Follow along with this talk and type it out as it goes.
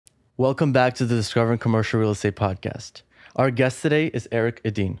Welcome back to the Discovering Commercial Real Estate podcast. Our guest today is Erik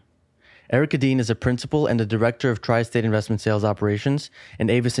Edeen. Erik Edeen is a principal and the director of Tri-State Investment Sales Operations in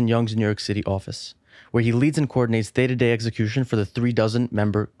Avison Young's New York City office, where he leads and coordinates day-to-day execution for the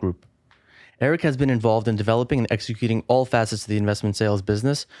 36-member group. Erik has been involved in developing and executing all facets of the investment sales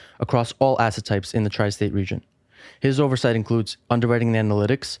business across all asset types in the Tri-State region. His oversight includes underwriting and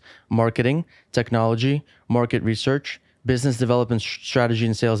analytics, marketing, technology, market research, business development strategy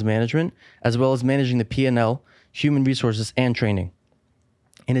and sales management, as well as managing the P&L, human resources, and training.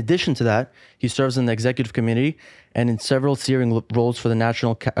 In addition to that, he serves in the executive committee and in several steering roles for the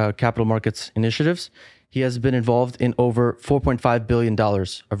national capital markets initiatives. He has been involved in over $4.5 billion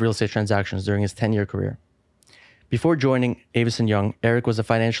of real estate transactions during his 10-year career. Before joining Avison Young, Erik was a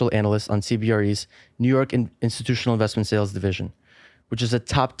financial analyst on CBRE's New York Institutional Investment Sales Division, which is a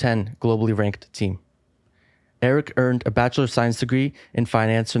top 10 globally ranked team. Erik earned a Bachelor of Science degree in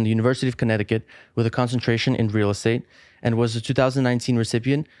finance from the University of Connecticut with a concentration in real estate and was the 2019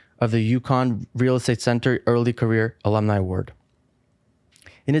 recipient of the UConn Real Estate Center Early Career Alumni Award.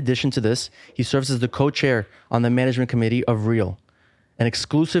 In addition to this, he serves as the co-chair on the management committee of REAL, an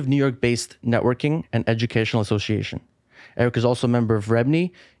exclusive New York-based networking and educational association. Erik is also a member of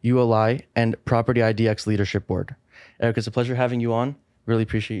REBNY, ULI, and Property IDX Leadership Board. Erik, it's a pleasure having you on. Really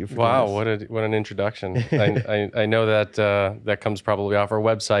appreciate you for doing this. What an introduction. I know that that comes probably off our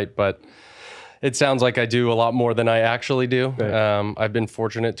website, but it sounds like I do a lot more than I actually do. Right. I've been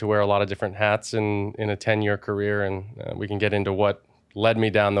fortunate to wear a lot of different hats in a 10-year career, and we can get into what led me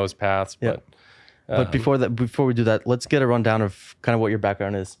down those paths. Yeah. But before we do that, let's get a rundown of kind of what your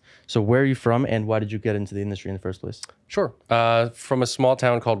background is. So where are you from, and why did you get into the industry in the first place? Sure. From a small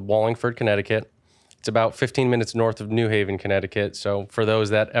town called Wallingford, Connecticut. It's about 15 minutes north of New Haven, Connecticut. So for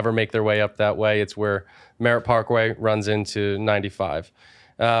those that ever make their way up that way, it's where Merritt Parkway runs into 95.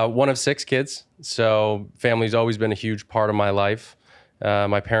 One of 6 kids, so family's always been a huge part of my life.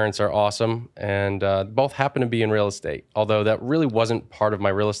 My parents are awesome, and both happen to be in real estate. Although that really wasn't part of my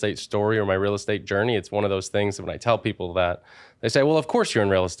real estate story or my real estate journey. It's one of those things that when I tell people that, they say, well, of course you're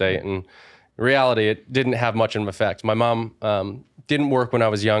in real estate. And in reality, it didn't have much of an effect. My mom didn't work when I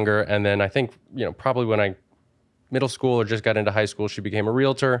was younger, and then I think, probably when I middle school or just got into high school, she became a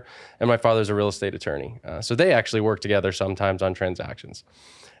realtor, and my father's a real estate attorney. So they actually work together sometimes on transactions.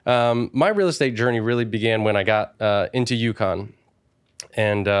 My real estate journey really began when I got into UConn.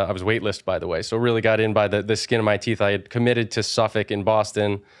 And I was waitlist, by the way, so really got in by the skin of my teeth. I had committed to Suffolk in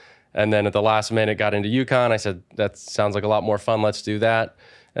Boston, and then at the last minute got into UConn. I said, that sounds like a lot more fun. Let's do that,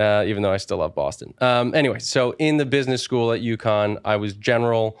 even though I still love Boston. Anyway, so in the business school at UConn, I was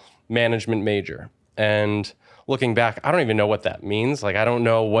general management major. And looking back, I don't even know what that means. Like, I don't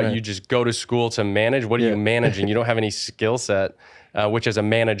know what you just go to school to manage. What are you managing? You don't have any skill set, which as a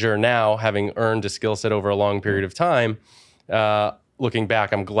manager now, having earned a skill set over a long period of time, looking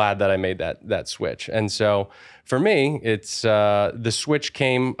back, I'm glad that I made that switch. And so for me, it's the switch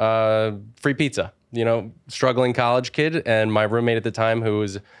came free pizza. Struggling college kid, and my roommate at the time, who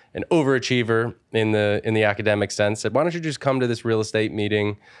was an overachiever in the academic sense, said, "Why don't you just come to this real estate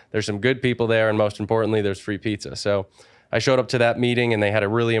meeting? There's some good people there, and most importantly, there's free pizza." So I showed up to that meeting, and they had a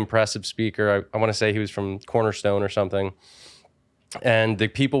really impressive speaker. I want to say he was from Cornerstone or something, and the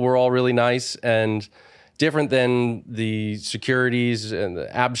people were all really nice and different than the securities and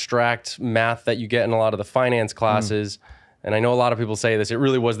the abstract math that you get in a lot of the finance classes. And I know a lot of people say this, it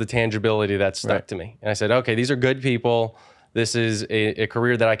really was the tangibility that stuck to me. And I said, okay, these are good people. This is a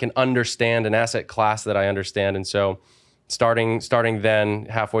career that I can understand, an asset class that I understand. And so starting then,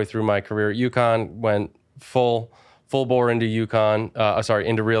 halfway through my career at UConn, went full bore into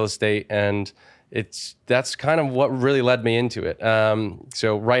into real estate. And that's kind of what really led me into it.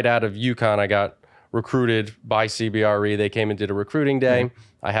 So right out of UConn, I got recruited by CBRE. They came and did a recruiting day.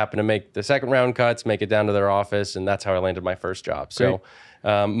 I happened to make the second round cuts, make it down to their office, and that's how I landed my first job. Great.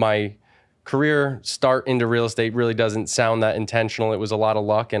 So my career start into real estate really doesn't sound that intentional. It was a lot of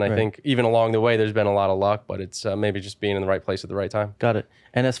luck, and I think even along the way, there's been a lot of luck, but it's maybe just being in the right place at the right time. Got it.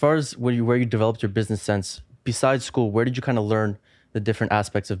 And as far as where you developed your business sense, besides school, where did you kind of learn the different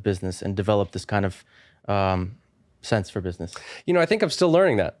aspects of business and develop this kind of sense for business? I think I'm still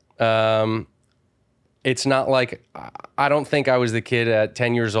learning that. It's not like, I don't think I was the kid at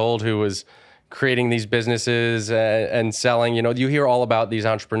 10 years old who was creating these businesses and selling. You hear all about these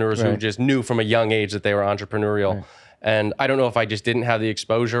entrepreneurs who just knew from a young age that they were entrepreneurial. And I don't know if I just didn't have the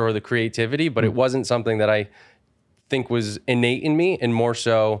exposure or the creativity, but it wasn't something that I think was innate in me, and more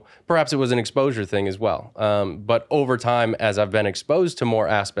so, perhaps it was an exposure thing as well. But over time, as I've been exposed to more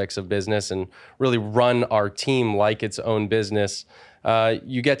aspects of business and really run our team like its own business,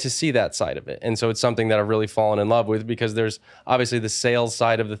 you get to see that side of it. And so it's something that I've really fallen in love with, because there's obviously the sales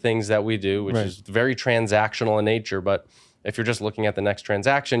side of the things that we do, which is very transactional in nature. But if you're just looking at the next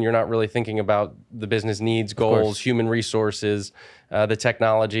transaction, you're not really thinking about the business needs, goals, human resources, the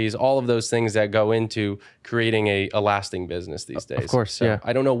technologies, all of those things that go into creating a lasting business these days. Of course, so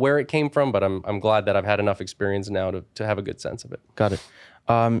I don't know where it came from, but I'm glad that I've had enough experience now to have a good sense of it. Got it.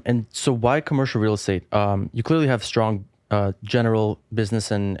 And so why commercial real estate? You clearly have strong general business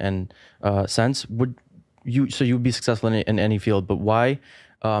and sense. So you would be successful in any field, but why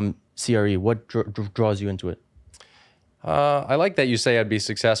CRE? What draws you into it? I like that you say I'd be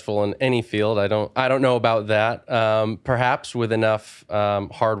successful in any field. I don't know about that. Perhaps with enough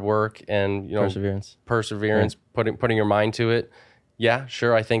hard work and perseverance, putting your mind to it. Yeah,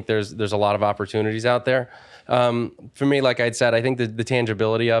 sure. I think there's a lot of opportunities out there. For me, like I'd said, I think the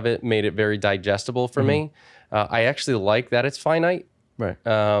tangibility of it made it very digestible for me. I actually like that it's finite. Right.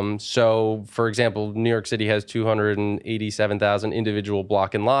 So, for example, New York City has 287,000 individual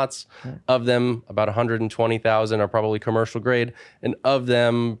block and lots. Of them, about 120,000 are probably commercial grade, and of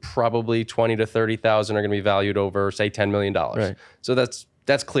them, probably 20 to 30,000 are going to be valued over, say, $10 million. Right. So that's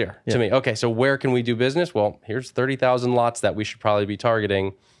clear to me. Okay, so where can we do business? Well, here's 30,000 lots that we should probably be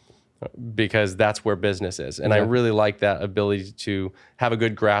targeting, because that's where business is. And I really like that ability to have a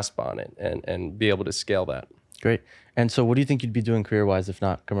good grasp on it and be able to scale that. Great. And so what do you think you'd be doing career-wise if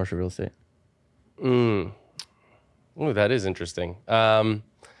not commercial real estate? Ooh, that is interesting.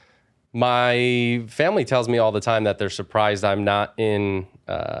 My family tells me all the time that they're surprised I'm not in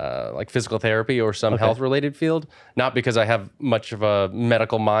like physical therapy or some health-related field. Not because I have much of a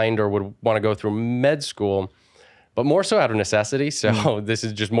medical mind or would want to go through med school, but more so out of necessity. So this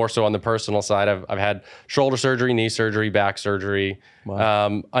is just more so on the personal side. I've had shoulder surgery, knee surgery, back surgery,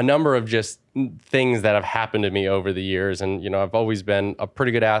 a number of just things that have happened to me over the years. And, I've always been a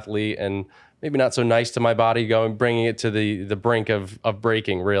pretty good athlete and maybe not so nice to my body, bringing it to the brink of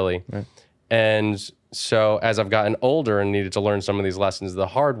breaking, really. Right. And so as I've gotten older and needed to learn some of these lessons the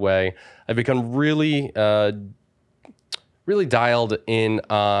hard way, I've become really, really dialed in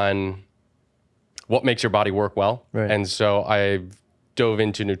on what makes your body work well. Right. And so I dove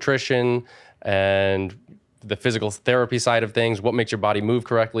into nutrition and the physical therapy side of things, what makes your body move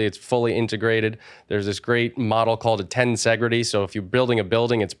correctly. It's fully integrated. There's this great model called a tensegrity. So if you're building a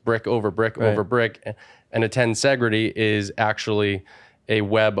building, it's brick over brick over brick. And a tensegrity is actually a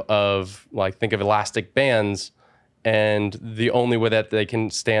web of, like, think of elastic bands. And the only way that they can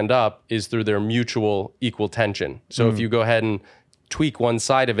stand up is through their mutual equal tension. So if you go ahead and tweak one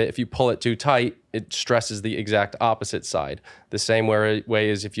side of it, if you pull it too tight, it stresses the exact opposite side. The same way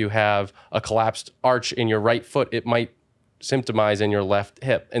is if you have a collapsed arch in your right foot, it might symptomize in your left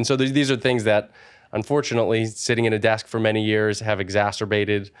hip. And so these are things that, unfortunately, sitting in a desk for many years have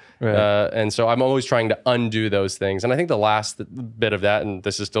exacerbated. And so I'm always trying to undo those things. And I think the last bit of that, and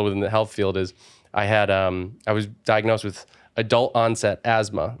this is still within the health field, is I was diagnosed with adult onset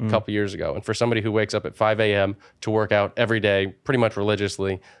asthma a couple years ago. And for somebody who wakes up at 5 a.m. to work out every day, pretty much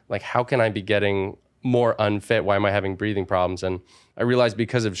religiously, like, how can I be getting more unfit? Why am I having breathing problems? And I realized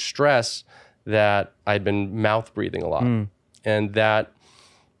because of stress that I'd been mouth breathing a lot. And that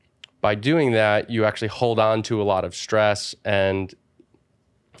by doing that, you actually hold on to a lot of stress and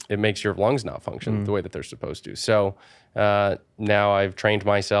it makes your lungs not function the way that they're supposed to. So now I've trained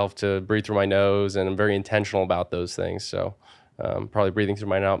myself to breathe through my nose, and I'm very intentional about those things. So probably breathing through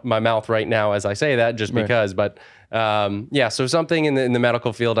my mouth right now as I say that, just because. But yeah, so something in the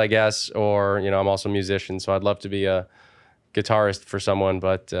medical field, I guess, or I'm also a musician, so I'd love to be a guitarist for someone,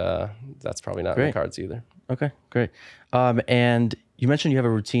 but that's probably not in the cards either. Okay, great. And you mentioned you have a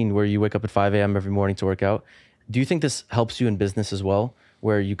routine where you wake up at 5 a.m. every morning to work out. Do you think this helps you in business as well,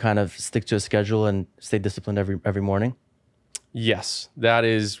 where you kind of stick to a schedule and stay disciplined every morning? Yes, that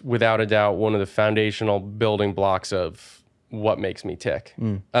is without a doubt one of the foundational building blocks of what makes me tick.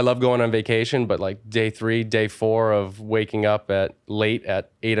 I love going on vacation, but like day 3, day 4 of waking up late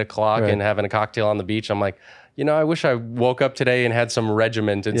at 8 o'clock and having a cocktail on the beach, I'm like, I wish I woke up today and had some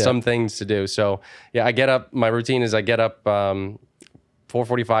regiment and some things to do. So yeah, I get up, my routine is I get up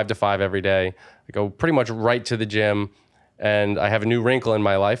 4:45 to 5 every day. I go pretty much right to the gym, and I have a new wrinkle in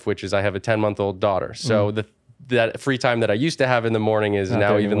my life, which is I have a 10-month-old daughter. So that free time that I used to have in the morning is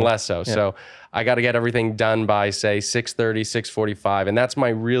now even less so. Yeah. So I got to get everything done by, say, 6:30, 6:45, and that's my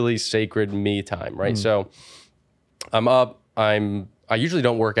really sacred me time, right? So I'm up, I usually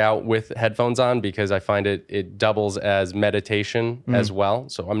don't work out with headphones on because I find it doubles as meditation as well.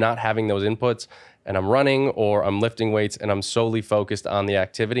 So I'm not having those inputs, and I'm running or I'm lifting weights and I'm solely focused on the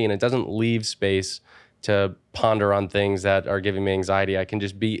activity, and it doesn't leave space to ponder on things that are giving me anxiety. I can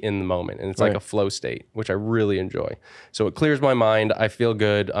just be in the moment, and it's like a flow state, which I really enjoy. So it clears my mind. I feel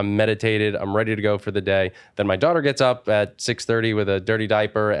good. I'm meditated. I'm ready to go for the day. Then my daughter gets up at 6:30 with a dirty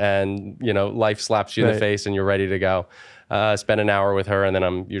diaper, and life slaps you in the face, and you're ready to go. Spend an hour with her, and then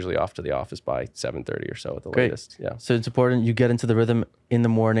I'm usually off to the office by 7:30 or so at the latest. Yeah. So it's important you get into the rhythm in the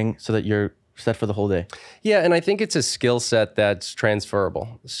morning so that you're set for the whole day. Yeah, and I think it's a skill set that's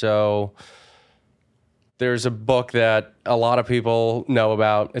transferable. So there's a book that a lot of people know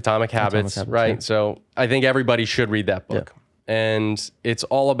about, Atomic Habits, right? Yeah. So I think everybody should read that book. Yeah. And it's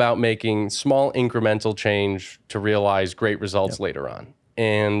all about making small incremental change to realize great results later on.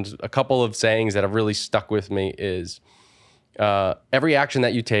 And a couple of sayings that have really stuck with me is every action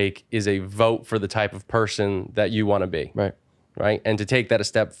that you take is a vote for the type of person that you want to be. Right? And to take that a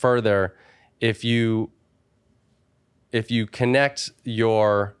step further, if you connect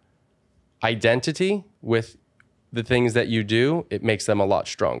your identity with the things that you do, it makes them a lot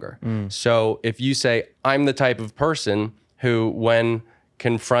stronger. So if you say, I'm the type of person who, when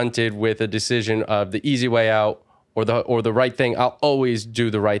confronted with a decision of the easy way out or the right thing, I'll always do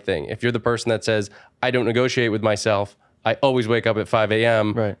the right thing. If you're the person that says, I don't negotiate with myself, I always wake up at 5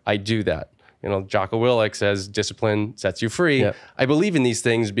 a.m., I do that. Jocko Willink says, discipline sets you free. Yep. I believe in these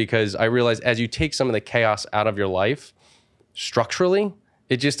things because I realize as you take some of the chaos out of your life, structurally,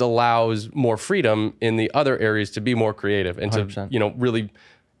 it just allows more freedom in the other areas to be more creative and 100%. To, really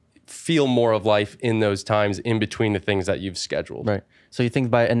feel more of life in those times in between the things that you've scheduled. Right. So you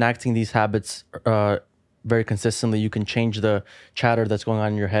think by enacting these habits very consistently, you can change the chatter that's going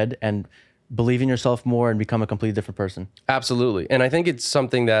on in your head and believe in yourself more and become a completely different person. Absolutely. And I think it's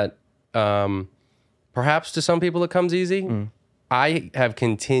something that perhaps to some people it comes easy. I have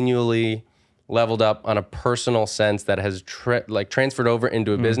continually leveled up on a personal sense that has transferred over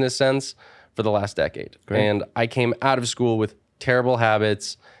into a business sense for the last decade. Great. And I came out of school with terrible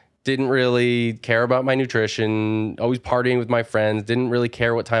habits, didn't really care about my nutrition, always partying with my friends, didn't really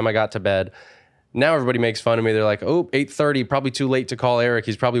care what time I got to bed. Now everybody makes fun of me. They're like, oh, 8:30, probably too late to call Erik.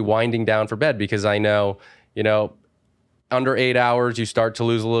 He's probably winding down for bed, because I know, under 8 hours, you start to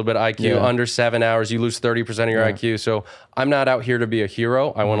lose a little bit of IQ. Yeah. Under 7 hours, you lose 30% of your IQ. So I'm not out here to be a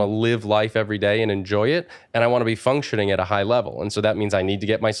hero. I want to live life every day and enjoy it. And I want to be functioning at a high level. And so that means I need to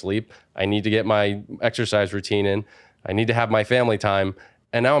get my sleep. I need to get my exercise routine in. I need to have my family time.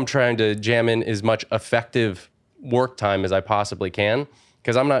 And now I'm trying to jam in as much effective work time as I possibly can,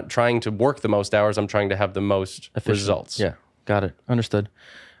 because I'm not trying to work the most hours. I'm trying to have the most results. Yeah, got it. Understood.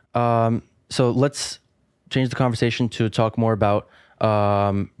 So let's change the conversation to talk more about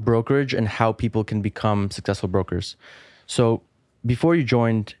brokerage and how people can become successful brokers. So before you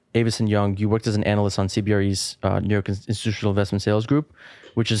joined Avison Young, you worked as an analyst on CBRE's New York Institutional Investment Sales Group,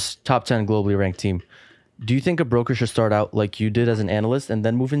 which is top 10 globally ranked team. Do you think a broker should start out like you did as an analyst and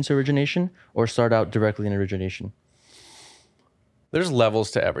then move into origination, or start out directly in origination? There's levels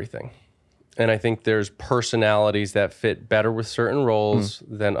to everything. And I think there's personalities that fit better with certain roles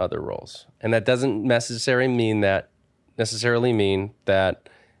than other roles. And that doesn't necessarily mean that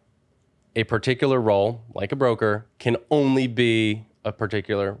a particular role, like a broker, can only be a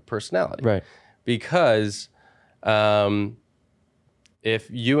particular personality. Right. Because if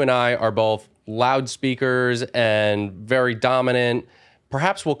you and I are both loudspeakers and very dominant,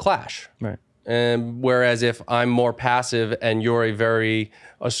 perhaps we'll clash. Right. Whereas if I'm more passive and you're a very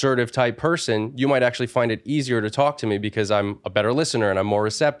assertive type person, you might actually find it easier to talk to me because I'm a better listener and I'm more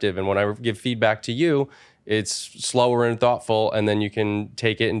receptive. And when I give feedback to you, it's slower and thoughtful, and then you can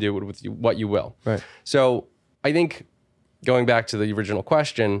take it and do it with what you will. Right. So I think, going back to the original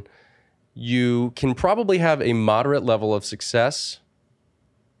question, you can probably have a moderate level of success,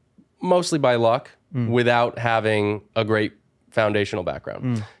 mostly by luck, without having a great foundational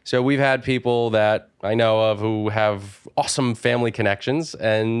background. So we've had people that I know of who have awesome family connections,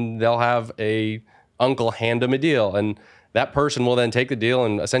 and they'll have a uncle hand them a deal, and that person will then take the deal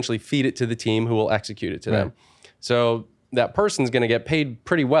and essentially feed it to the team who will execute it to them. So that person's going to get paid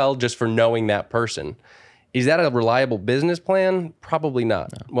pretty well just for knowing that person. Is that a reliable business plan? Probably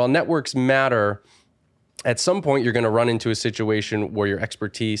not. No. While networks matter, at some point you're going to run into a situation where your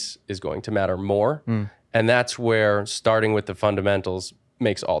expertise is going to matter more. And that's where starting with the fundamentals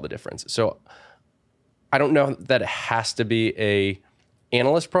makes all the difference. So I don't know that it has to be a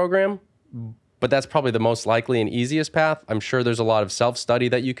analyst program, but that's probably the most likely and easiest path. I'm sure there's a lot of self-study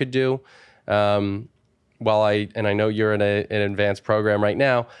that you could do. I know you're in an advanced program right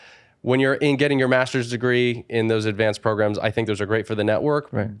now. When you're getting your master's degree in those advanced programs, I think those are great for the network.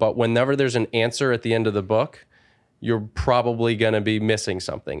 Right. But whenever there's an answer at the end of the book, you're probably going to be missing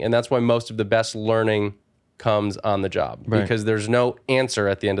something. And that's why most of the best learning comes on the job, because there's no answer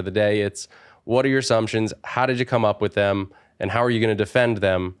at the end of the day. It's what are your assumptions? How did you come up with them? And how are you going to defend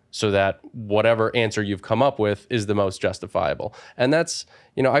them so that whatever answer you've come up with is the most justifiable? And that's,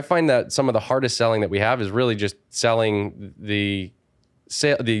 I find that some of the hardest selling that we have is really just selling the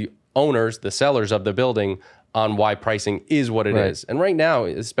owners, the sellers of the building on why pricing is what it is. And right now,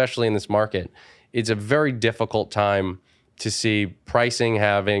 especially in this market, it's a very difficult time to see pricing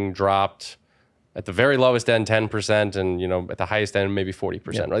having dropped at the very lowest end 10% and at the highest end maybe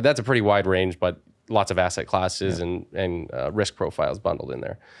 40%. Right? That's a pretty wide range, but lots of asset classes and risk profiles bundled in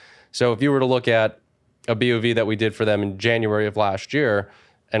there. So if you were to look at a BOV that we did for them in January of last year,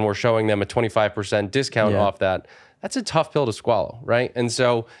 and we're showing them a 25% discount off that, that's a tough pill to swallow, right? And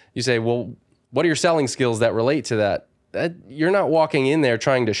so you say, well, what are your selling skills that relate to that? You're not walking in there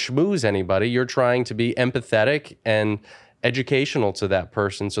trying to schmooze anybody. You're trying to be empathetic and educational to that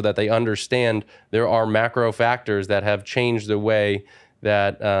person so that they understand there are macro factors that have changed the way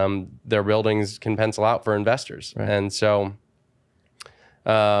that their buildings can pencil out for investors. And so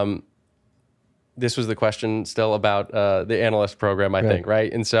this was the question still about the analyst program, I think,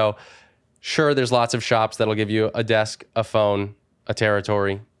 right? And so sure, there's lots of shops that'll give you a desk, a phone, a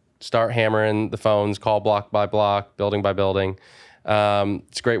territory, start hammering the phones, call block by block, building by building.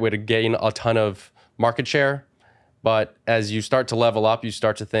 It's a great way to gain a ton of market share. But as you start to level up, you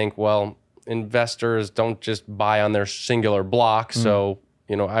start to think, well, investors don't just buy on their singular block. So,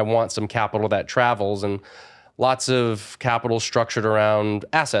 I want some capital that travels, and lots of capital structured around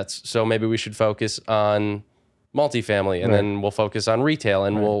assets. So maybe we should focus on multifamily, and then we'll focus on retail,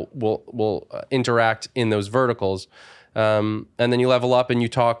 and we'll interact in those verticals. And then you level up and you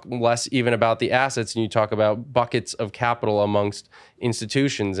talk less even about the assets, and you talk about buckets of capital amongst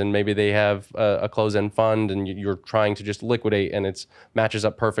institutions, and maybe they have a closed-end fund and you're trying to just liquidate, and it matches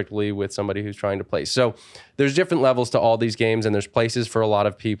up perfectly with somebody who's trying to place. So there's different levels to all these games, and there's places for a lot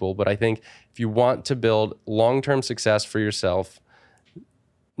of people. But I think if you want to build long-term success for yourself,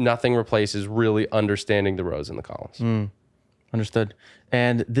 nothing replaces really understanding the rows and the columns. Understood.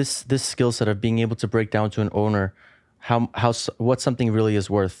 And this skill set of being able to break down to an owner what something really is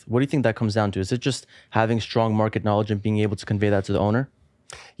worth. What do you think that comes down to? Is it just having strong market knowledge and being able to convey that to the owner?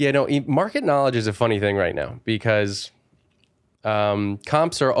 Yeah, no, market knowledge is a funny thing right now, because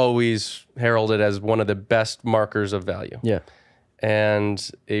comps are always heralded as one of the best markers of value. Yeah.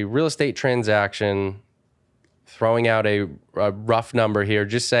 And a real estate transaction, throwing out a rough number here,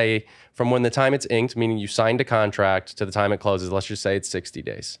 just say from when the time it's inked, meaning you signed a contract, to the time it closes, let's just say it's 60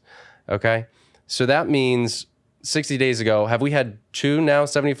 days. Okay? So that means 60 days ago, have we had two now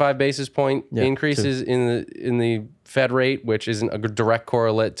 75 basis point increases in the Fed rate, which isn't a direct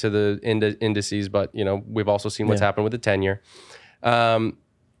correlate to the indices, but we've also seen what's happened with the 10-year.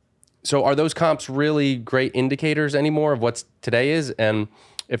 So are those comps really great indicators anymore of what today is? And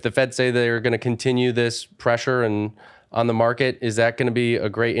if the Fed say they're going to continue this pressure and on the market, is that going to be a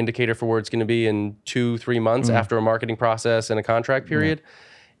great indicator for where it's going to be in 2-3 months after a marketing process and a contract period?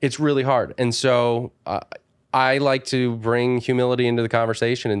 It's really hard. And so I like to bring humility into the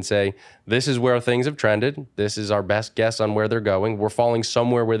conversation and say, this is where things have trended. This is our best guess on where they're going. We're falling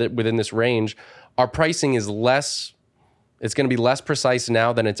somewhere within this range. Our pricing is it's going to be less precise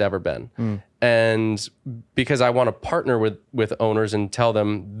now than it's ever been. And because I want to partner with owners and tell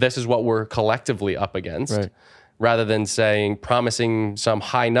them this is what we're collectively up against, rather than promising some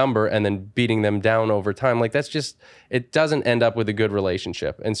high number and then beating them down over time. Like it doesn't end up with a good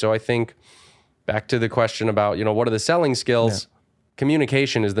relationship. And so I think, back to the question about, what are the selling skills?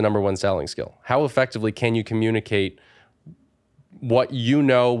 Communication is the number one selling skill. How effectively can you communicate what you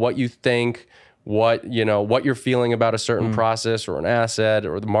know, what you think, what you're feeling about a certain process or an asset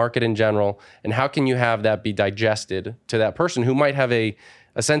or the market in general, and how can you have that be digested to that person who might have a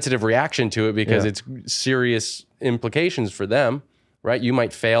sensitive reaction to it because it's serious implications for them, right? You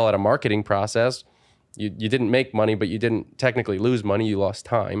might fail at a marketing process. You didn't make money, but you didn't technically lose money. You lost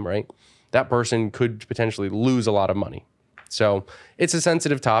time, right? That person could potentially lose a lot of money. So it's a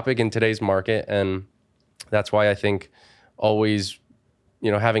sensitive topic in today's market. And that's why I think always,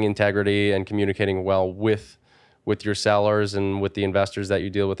 having integrity and communicating well with your sellers and with the investors that you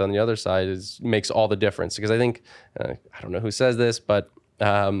deal with on the other side makes all the difference. Because I think, I don't know who says this, but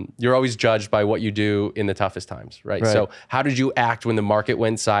you're always judged by what you do in the toughest times, right? So how did you act when the market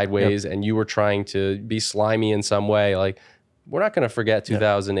went sideways and you were trying to be slimy in some way? Like, we're not going to forget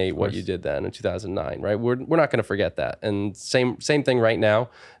 2008, what you did then in 2009, right? We're not going to forget that. And same thing right now.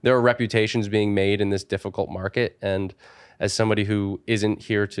 There are reputations being made in this difficult market. And as somebody who isn't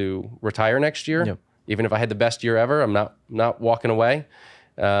here to retire next year, Even if I had the best year ever, I'm not walking away.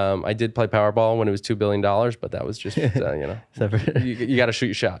 I did play Powerball when it was $2 billion, but that was just, you got to shoot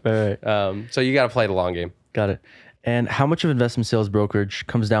your shot. Right. So you got to play the long game. Got it. And how much of investment sales brokerage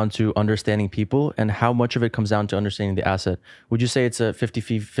comes down to understanding people, and how much of it comes down to understanding the asset? Would you say it's a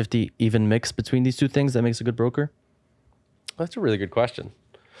 50-50 even mix between these two things that makes a good broker? That's a really good question.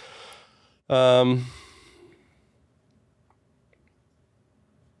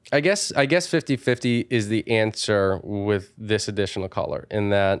 I guess 50-50 is the answer with this additional color,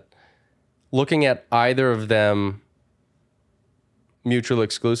 in that looking at either of them mutually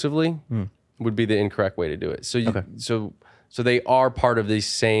exclusively would be the incorrect way to do it. So so they are part of the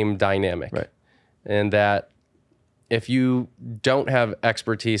same dynamic. Right. And that if you don't have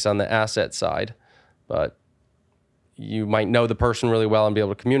expertise on the asset side, but you might know the person really well and be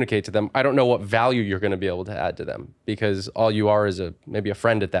able to communicate to them, I don't know what value you're going to be able to add to them, because all you are is maybe a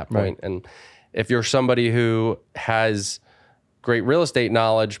friend at that point. Right. And if you're somebody who has great real estate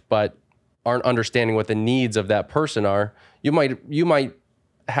knowledge but aren't understanding what the needs of that person are, you might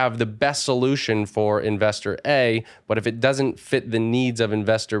have the best solution for investor A, but if it doesn't fit the needs of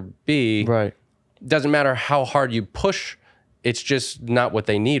investor B, Right. doesn't matter how hard you push, it's just not what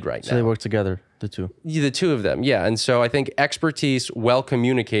they need right now. So they work together, the two. The two of them, yeah. And so I think expertise, well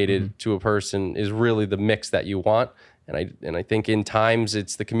communicated to a person, is really the mix that you want. And I think in times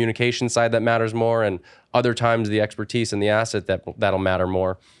it's the communication side that matters more, and other times the expertise and the asset that'll matter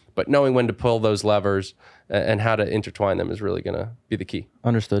more. But knowing when to pull those levers and how to intertwine them is really going to be the key.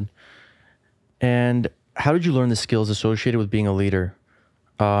 Understood. And how did you learn the skills associated with being a leader?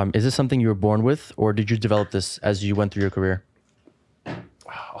 Is this something you were born with, or did you develop this as you went through your career?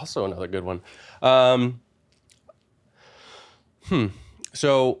 Also another good one.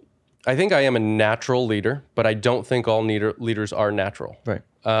 So I think I am a natural leader, but I don't think all leaders are natural. Right.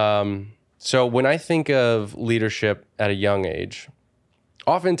 So when I think of leadership at a young age,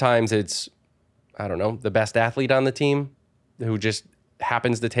 oftentimes it's, I don't know, the best athlete on the team who just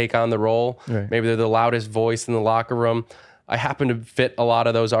happens to take on the role. Right. Maybe they're the loudest voice in the locker room. I happen to fit a lot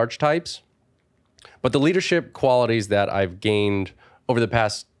of those archetypes. But the leadership qualities that I've gained over the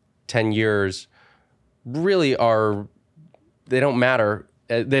past 10 years really they don't matter.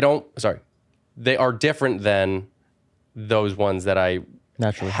 They are different than those ones that I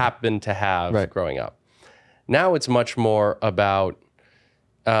Naturally happened to have Right. growing up. Now it's much more about,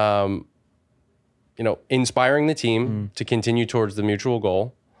 inspiring the team to continue towards the mutual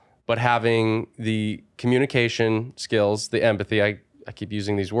goal, but having the communication skills, the empathy. I keep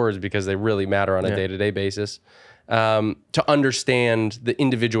using these words because they really matter on a day-to-day basis, to understand the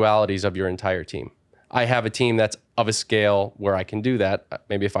individualities of your entire team. I have a team that's of a scale where I can do that.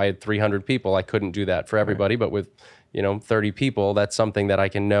 Maybe if I had 300 people, I couldn't do that for everybody, but with 30 people, that's something that I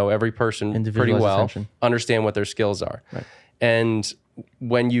can know every person pretty well, attention. understand what their skills are. Right. And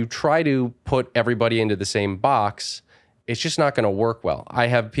when you try to put everybody into the same box, it's just not going to work well. I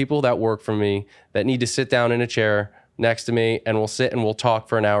have people that work for me that need to sit down in a chair next to me, and we'll sit and we'll talk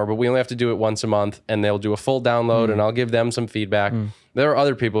for an hour, but we only have to do it once a month, and they'll do a full download and I'll give them some feedback. There are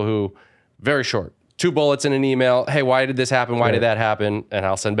other people who, very short, 2 bullets in an email. Hey, why did this happen? Why did that happen? And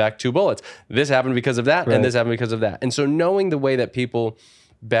I'll send back 2 bullets. This happened because of that, and this happened because of that. And so knowing the way that people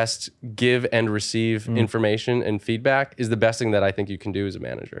best give and receive information and feedback is the best thing that I think you can do as a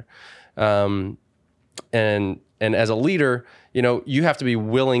manager. And as a leader, you have to be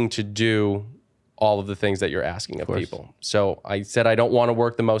willing to do all of the things that you're asking of people. So I said I don't want to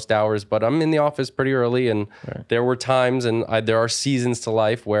work the most hours, but I'm in the office pretty early, and there were times, and there are seasons to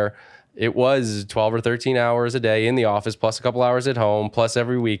life where it was 12 or 13 hours a day in the office, plus a couple hours at home, plus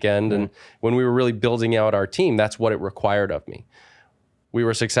every weekend. And when we were really building out our team, that's what it required of me. We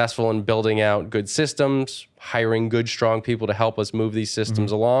were successful in building out good systems, hiring good, strong people to help us move these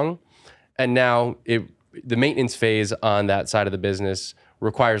systems along. And now the maintenance phase on that side of the business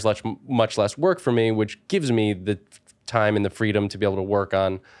requires much less work for me, which gives me the time and the freedom to be able to work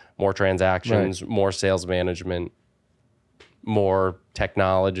on more transactions, more sales management, more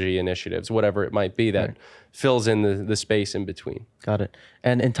technology initiatives, whatever it might be that fills in the space in between. Got it.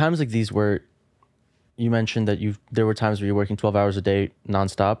 And in times like these where you mentioned that there were times where you're working 12 hours a day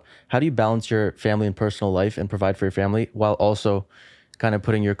nonstop, how do you balance your family and personal life and provide for your family while also kind of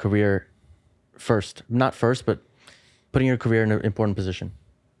putting your career first? Not first, but putting your career in an important position?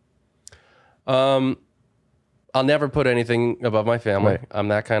 I'll never put anything above my family. Right. I'm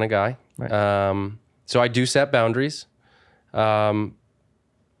that kind of guy. Right. So I do set boundaries. But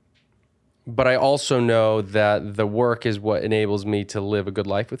I also know that the work is what enables me to live a good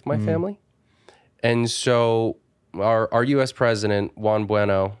life with my family. And so our U.S. president, Juan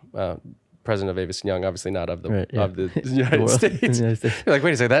Bueno, president of Avison Young, obviously not of the Right, yeah. of the United States. United States. You're like,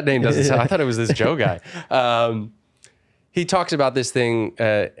 wait a second, that name doesn't sound. I thought it was this Joe guy. He talks about this thing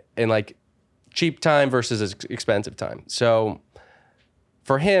in like cheap time versus expensive time. So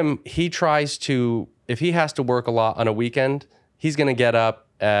for him, he tries to, if he has to work a lot on a weekend, he's going to get up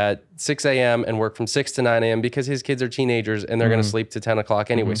at 6 a.m. and work from 6 to 9 a.m. because his kids are teenagers and they're going to sleep to 10 o'clock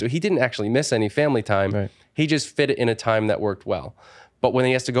anyway. So he didn't actually miss any family time. Right. He just fit it in a time that worked well. But when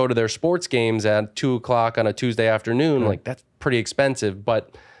he has to go to their sports games at 2 o'clock on a Tuesday afternoon, like that's pretty expensive.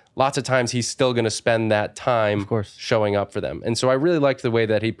 But lots of times he's still going to spend that time showing up for them. And so I really liked the way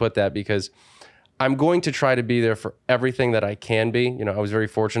that he put that, because I'm going to try to be there for everything that I can be. You know, I was very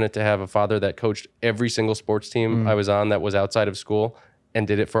fortunate to have a father that coached every single sports team I was on that was outside of school, and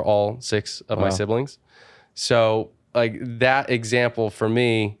did it for all 6 of my siblings. So like that example for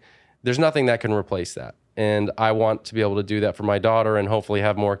me, there's nothing that can replace that. And I want to be able to do that for my daughter and hopefully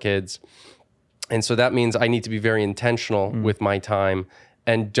have more kids. And so that means I need to be very intentional with my time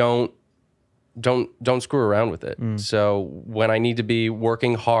and don't screw around with it. So when I need to be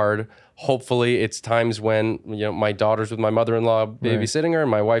working hard, hopefully it's times when, you know, my daughter's with my mother-in-law babysitting her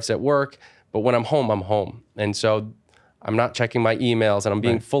and my wife's at work, but when I'm home, I'm home. And so I'm not checking my emails, and I'm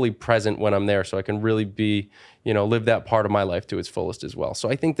being fully present when I'm there, so I can really be, you know, live that part of my life to its fullest as well. So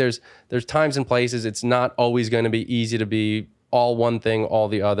I think there's times and places. It's not always going to be easy to be all one thing, all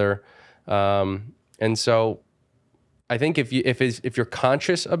the other. And so I think if you're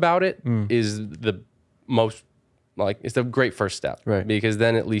conscious about it, is the most, like, it's a great first step, right? Because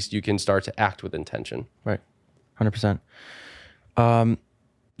then at least you can start to act with intention, right? 100%.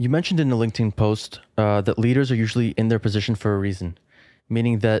 You mentioned in the LinkedIn post that leaders are usually in their position for a reason,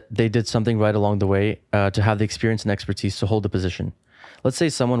 meaning that they did something right along the way to have the experience and expertise to hold the position. Let's say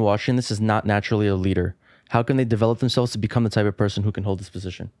someone watching this is not naturally a leader. How can they develop themselves to become the type of person who can hold this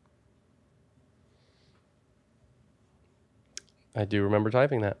position? I do remember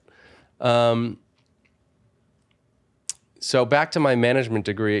typing that. So back to my management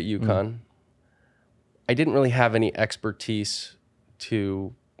degree at UConn, I didn't really have any expertise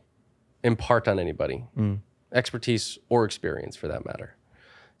to impart on anybody, expertise or experience for that matter.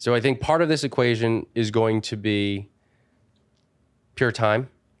 So I think part of this equation is going to be pure time,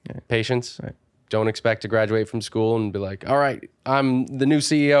 patience. Right. Don't expect to graduate from school and be like, all right, I'm the new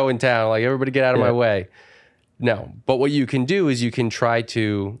CEO in town. Like, everybody get out of my way. No, but what you can do is you can try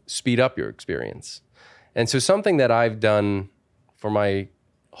to speed up your experience. And so something that I've done for my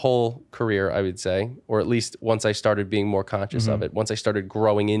whole career, I would say, or at least once I started being more conscious of it, once I started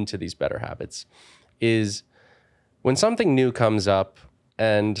growing into these better habits, is when something new comes up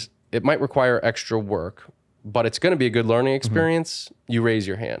and it might require extra work, but it's going to be a good learning experience, you raise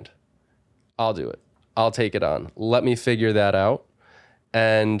your hand. I'll do it. I'll take it on. Let me figure that out.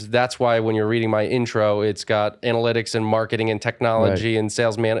 And that's why when you're reading my intro, it's got analytics and marketing and technology and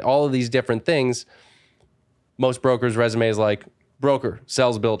sales man, all of these different things. Most brokers' resume is like, broker,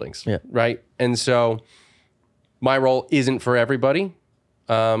 sells buildings, right? And so my role isn't for everybody.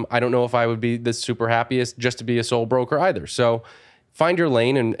 I don't know if I would be the super happiest just to be a sole broker either. So find your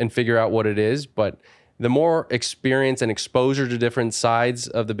lane and figure out what it is. But the more experience and exposure to different sides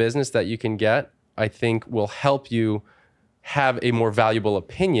of the business that you can get, I think will help you have a more valuable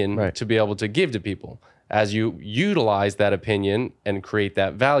opinion to be able to give to people. As you utilize that opinion and create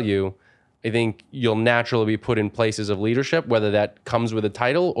that value, I think you'll naturally be put in places of leadership, whether that comes with a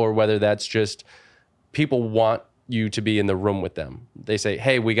title or whether that's just people want you to be in the room with them. They say,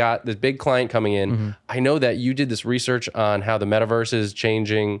 hey, we got this big client coming in. I know that you did this research on how the metaverse is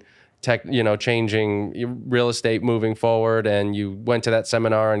changing changing real estate moving forward, and you went to that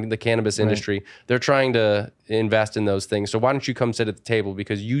seminar on the cannabis industry. They're trying to invest in those things. So why don't you come sit at the table,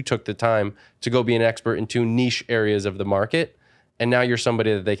 because you took the time to go be an expert in 2 niche areas of the market. And now you're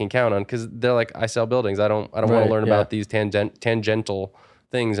somebody that they can count on, because they're like, I sell buildings. I don't want to learn about these tangential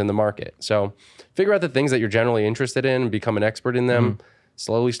things in the market. So figure out the things that you're generally interested in and become an expert in them.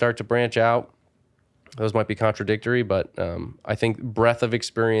 Slowly start to branch out. Those might be contradictory, but I think breadth of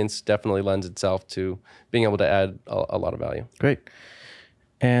experience definitely lends itself to being able to add a lot of value. Great.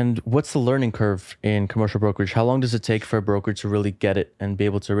 And what's the learning curve in commercial brokerage? How long does it take for a broker to really get it and be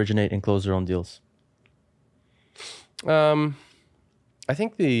able to originate and close their own deals? I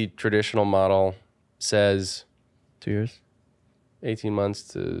think the traditional model says 2 years, 18 months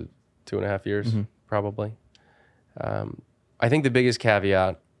to 2.5 years, probably. I think the biggest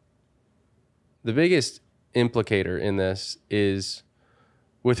caveat, the biggest implicator in this is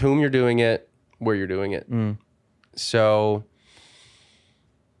with whom you're doing it, where you're doing it. So,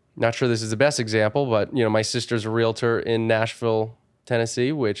 not sure this is the best example, but my sister's a realtor in Nashville,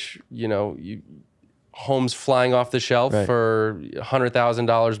 Tennessee, which, homes flying off the shelf for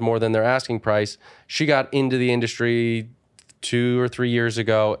 $100,000 more than their asking price. She got into the industry 2 or 3 years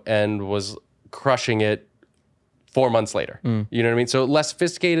ago and was crushing it 4 months later. You know what I mean? So less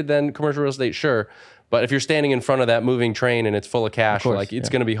sophisticated than commercial real estate, sure. But if you're standing in front of that moving train and it's full of cash, it's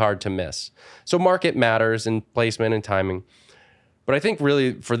going to be hard to miss. So market matters and placement and timing. But I think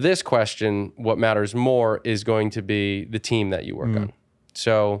really for this question, what matters more is going to be the team that you work on.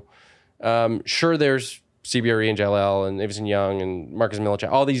 So sure, there's CBRE and JLL and Avison Young and Marcus &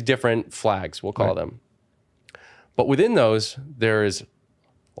 Millichap, all these different flags, we'll call them. But within those, there is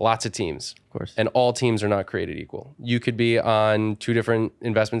lots of teams. Of course. And all teams are not created equal. You could be on 2 different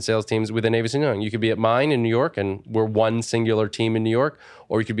investment sales teams within Avison Young. You could be at mine in New York, and we're one singular team in New York,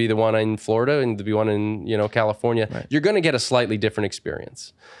 or you could be the one in Florida and the one in California. Right. You're going to get a slightly different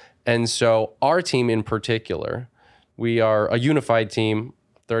experience. And so our team in particular, we are a unified team,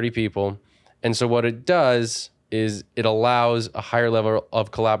 30 people. And so what it does is it allows a higher level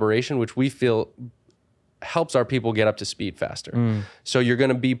of collaboration, which we feel helps our people get up to speed faster. So you're going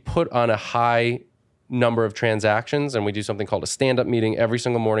to be put on a high number of transactions, and we do something called a stand-up meeting every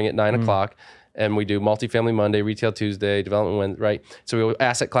single morning at 9 o'clock, and we do multifamily Monday, retail Tuesday, development Wednesday, right? So we go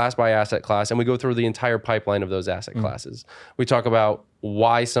asset class by asset class, and we go through the entire pipeline of those asset classes. We talk about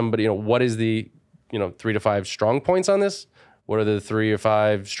why somebody, what is the 3 to 5 strong points on this? What are the 3 or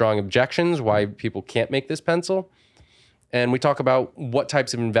 5 strong objections? Why people can't make this pencil? And we talk about what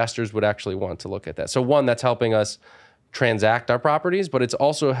types of investors would actually want to look at that. So one, that's helping us transact our properties, but it's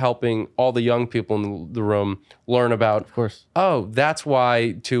also helping all the young people in the room learn about, of course, oh, that's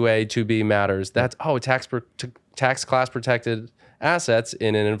why 2A, 2B matters. That's, tax class protected assets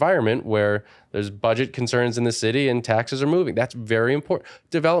in an environment where there's budget concerns in the city and taxes are moving. That's very important.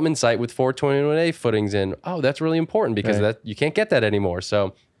 Development site with 421A footings in. Oh, that's really important because that you can't get that anymore.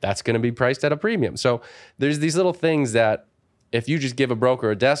 So that's going to be priced at a premium. So there's these little things that if you just give a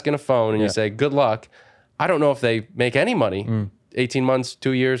broker a desk and a phone and you say, good luck, I don't know if they make any money, 18 months,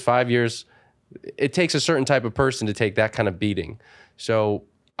 2 years, 5 years. It takes a certain type of person to take that kind of beating. So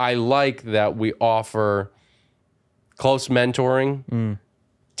I like that we offer close mentoring,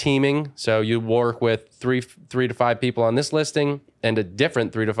 teaming. So you work with three to five people on this listing and a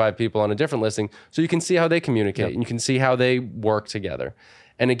different 3 to 5 people on a different listing. So you can see how they communicate and you can see how they work together.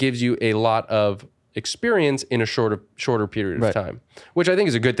 And it gives you a lot of experience in a shorter period of time, which I think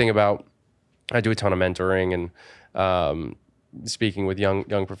is a good thing about, I do a ton of mentoring and speaking with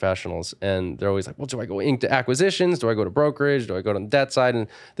young professionals, and they're always like, well, do I go into acquisitions? Do I go to brokerage? Do I go to the debt side? And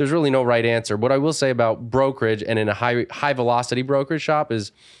there's really no right answer. What I will say about brokerage and in a high velocity brokerage shop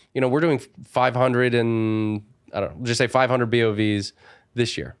is, we're doing 500 and just say 500 BOVs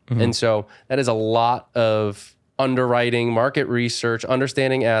this year. And so that is a lot of underwriting, market research,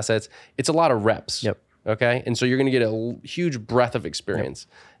 understanding assets. It's a lot of reps. Okay. And so you're going to get a huge breadth of experience.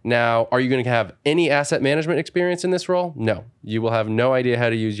 Now, are you going to have any asset management experience in this role? No. You will have no idea how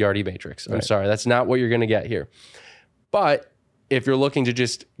to use Yardi Matrix. I'm sorry. That's not what you're going to get here. But if you're looking to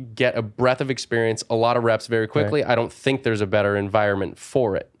just get a breadth of experience, a lot of reps very quickly, I don't think there's a better environment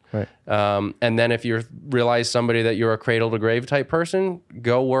for it. And then if you realize somebody that you're a cradle to grave type person,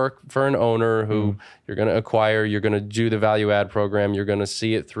 go work for an owner who you're going to acquire, you're going to do the value add program, you're going to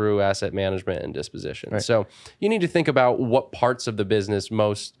see it through asset management and disposition. So you need to think about what parts of the business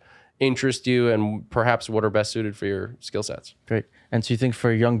most interest you and perhaps what are best suited for your skill sets. Great. And so you think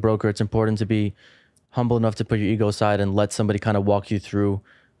for a young broker, it's important to be humble enough to put your ego aside and let somebody kind of walk you through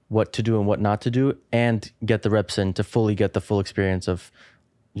what to do and what not to do and get the reps in to fully get the full experience of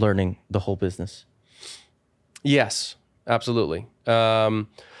learning the whole business. Yes, absolutely. I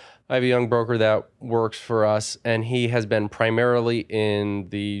have a young broker that works for us, and he has been primarily in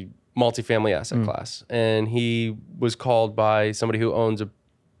the multifamily asset class. And he was called by somebody who owns a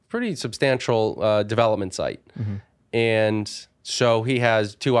pretty substantial development site. And so he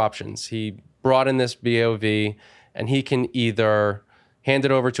has 2 options. He brought in this BOV, and he can either hand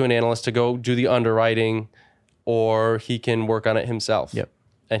it over to an analyst to go do the underwriting, or he can work on it himself.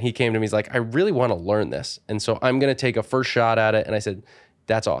 And he came to me, he's like, I really want to learn this. And so I'm going to take a first shot at it. And I said,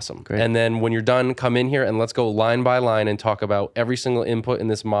 that's awesome. Great. And then when you're done, come in here and let's go line by line and talk about every single input in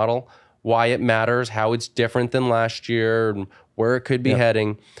this model, why it matters, how it's different than last year, and where it could be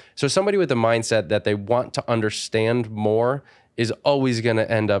heading. So somebody with a mindset that they want to understand more is always going to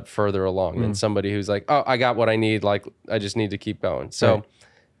end up further along than somebody who's like, oh, I got what I need. Like, I just need to keep going. So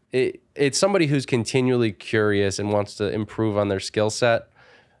it's somebody who's continually curious and wants to improve on their skill set.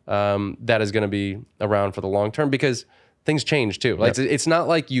 That is going to be around for the long term because things change too. Like it's not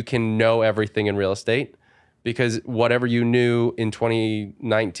like you can know everything in real estate, because whatever you knew in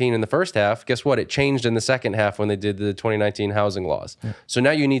 2019 in the first half, guess what? It changed in the second half when they did the 2019 housing laws. Yeah. So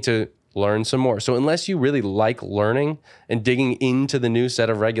now you need to learn some more. So unless you really like learning and digging into the new set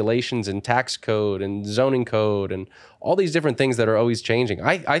of regulations and tax code and zoning code and all these different things that are always changing,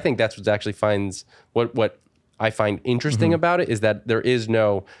 I think that's what actually what I find interesting about it, is that there is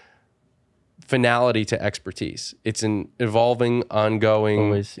no finality to expertise. It's an evolving,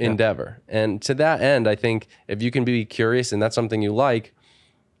 ongoing endeavor. And to that end, I think if you can be curious and that's something you like,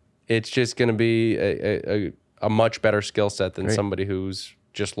 it's just going to be a much better skill set than somebody who's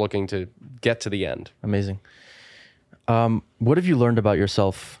just looking to get to the end. Amazing. What have you learned about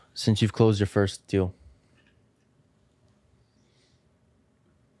yourself since you've closed your first deal?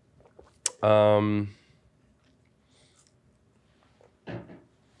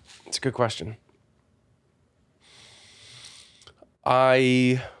 It's a good question.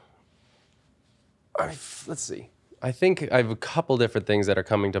 Let's see. I think I have a couple different things that are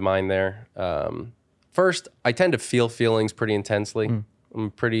coming to mind there. First, I tend to feel feelings pretty intensely. I'm a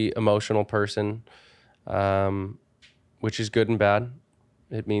pretty emotional person, which is good and bad.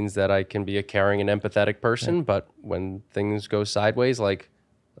 It means that I can be a caring and empathetic person, but when things go sideways, like,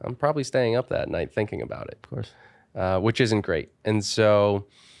 I'm probably staying up that night thinking about it. Of course. Which isn't great. And so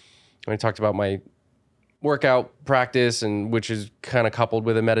when I talked about my workout practice, and which is kind of coupled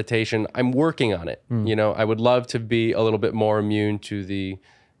with a meditation, I'm working on it. You know, I would love to be a little bit more immune to the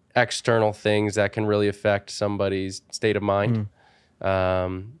external things that can really affect somebody's state of mind.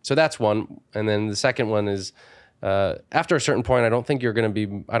 So that's one. And then the second one is, after a certain point, I don't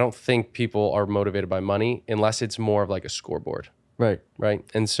think people are motivated by money unless it's more of like a scoreboard. Right.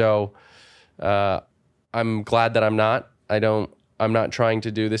 And so, I'm glad that I'm not. I'm not trying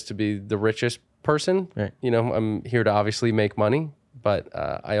to do this to be the richest person. Right. You know, I'm here to obviously make money, but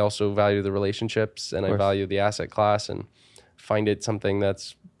I also value the relationships, and I value the asset class, and find it something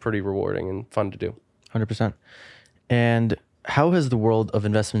that's pretty rewarding and fun to do. 100%. And how has the world of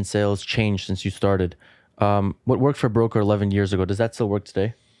investment sales changed since you started? What worked for a broker 11 years ago, does that still work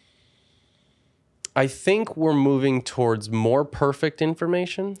today? I think we're moving towards more perfect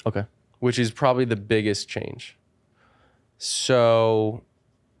information. Okay. Which is probably the biggest change. So,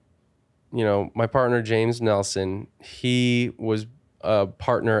 you know, my partner, James Nelson, he was a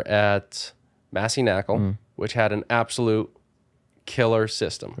partner at Massey Knackle, which had an absolute killer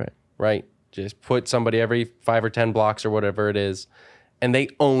system, right? Just put somebody every 5 or 10 blocks or whatever it is, and they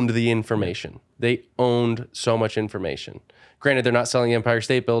owned the information. They owned so much information. Granted, they're not selling Empire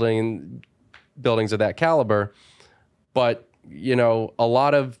State Building and buildings of that caliber, but, you know, a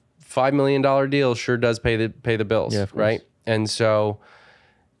lot of $5 million deals sure does pay the bills, right? And so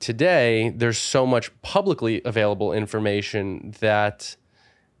today there's so much publicly available information that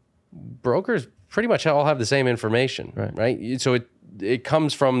brokers pretty much all have the same information, right? So it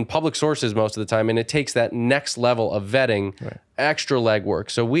comes from public sources most of the time, and it takes that next level of vetting, extra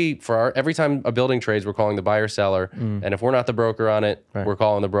legwork. So every time a building trades, we're calling the buyer seller, and if we're not the broker on it, we're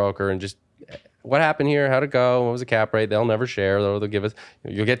calling the broker and just, what happened here? How'd it go? What was the cap rate? They'll never share. They'll give us,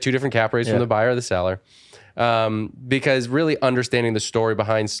 you'll get 2 different cap rates from the buyer or the seller. Because really understanding the story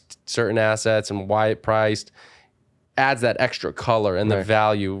behind certain assets and why it priced adds that extra color and the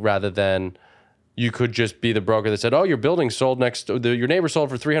value, rather than you could just be the broker that said, oh, your building sold your neighbor sold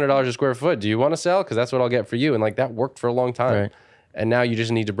for $300 a square foot. Do you want to sell? Because that's what I'll get for you. And like, that worked for a long time. And now you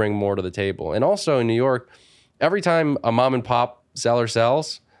just need to bring more to the table. And also in New York, every time a mom and pop seller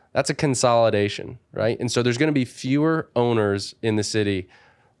sells, that's a consolidation, right? And so there's going to be fewer owners in the city,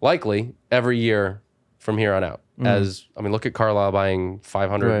 likely every year from here on out. Look at Carlisle buying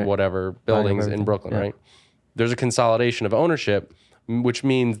 500 whatever buildings in Brooklyn, right? There's a consolidation of ownership, which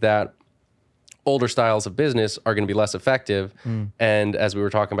means that older styles of business are going to be less effective. And as we were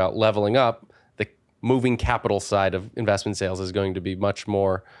talking about leveling up, the moving capital side of investment sales is going to be much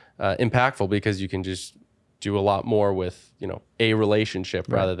more impactful, because you can just do a lot more with, you know, a relationship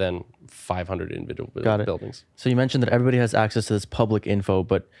rather than 500 individual buildings. So you mentioned that everybody has access to this public info,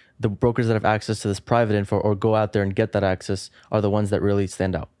 but the brokers that have access to this private info or go out there and get that access are the ones that really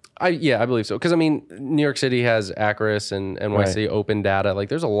stand out. I believe so. Because I mean, New York City has Acris and NYC open data. Like,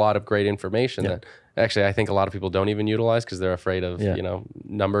 there's a lot of great information that actually I think a lot of people don't even utilize because they're afraid of you know,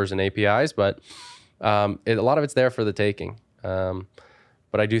 numbers and APIs. But a lot of it's there for the taking.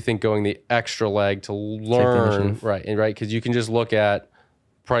 But I do think going the extra leg to learn, right? Because you can just look at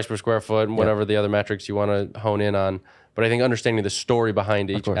price per square foot and whatever the other metrics you want to hone in on. But I think understanding the story behind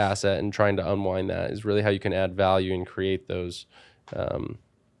each asset and trying to unwind that is really how you can add value and create those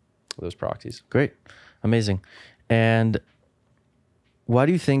proxies. Great. Amazing. And why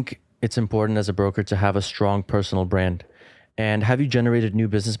do you think it's important as a broker to have a strong personal brand? And have you generated new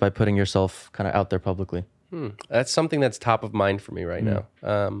business by putting yourself kind of out there publicly? That's something that's top of mind for me right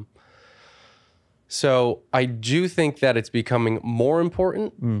now. So I do think that it's becoming more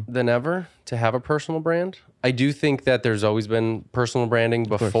important than ever to have a personal brand. I do think that there's always been personal branding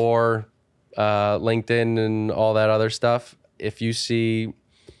before LinkedIn and all that other stuff. If you see,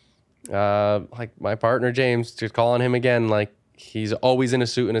 like my partner James, to call on him again, like he's always in a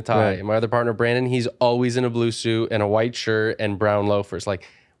suit and a tie. And my other partner Brandon, he's always in a blue suit and a white shirt and brown loafers, like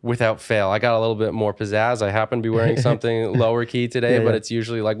without fail. I got a little bit more pizzazz. I happen to be wearing something lower key today, but it's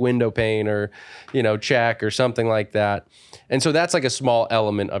usually like window pane or, check or something like that. And so that's like a small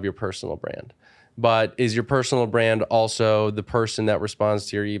element of your personal brand. But is your personal brand also the person that responds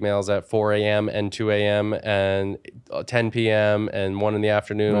to your emails at 4 a.m. and 2 a.m. and 10 p.m. and 1 in the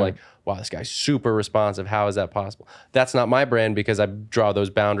afternoon? Like, wow, this guy's super responsive. How is that possible? That's not my brand because I draw those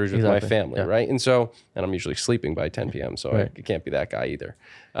boundaries with my family, right? And I'm usually sleeping by 10 p.m., so I can't be that guy either.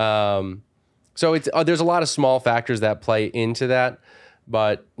 So there's a lot of small factors that play into that.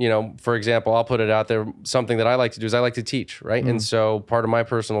 But, for example, I'll put it out there. Something that I like to do is I like to teach, right? And so part of my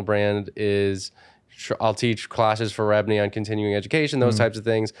personal brand is I'll teach classes for REBNY on continuing education, those types of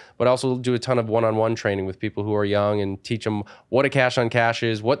things, but also do a ton of one-on-one training with people who are young and teach them what a cash on cash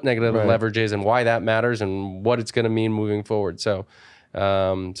is, what negative leverage is, and why that matters, and what it's going to mean moving forward. So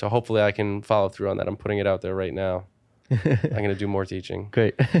hopefully I can follow through on that. I'm putting it out there right now. I'm going to do more teaching.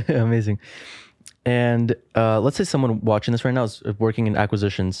 Great. Amazing. And let's say someone watching this right now is working in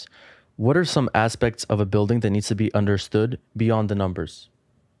acquisitions. What are some aspects of a building that needs to be understood beyond the numbers?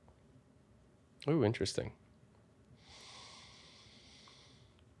 Ooh, interesting.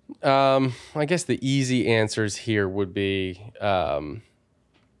 I guess the easy answers here would be,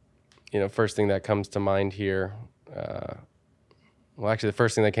 first thing that comes to mind here. The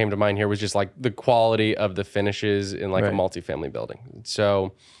first thing that came to mind here was just like the quality of the finishes in like a multifamily building.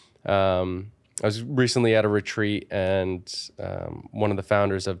 So I was recently at a retreat and one of the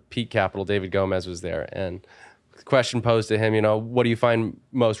founders of Peak Capital, David Gomez, was there. And the question posed to him, what do you find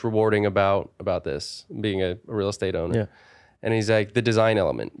most rewarding about this, being a real estate owner? Yeah. And he's like, the design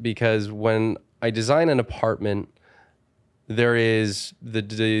element. Because when I design an apartment, there is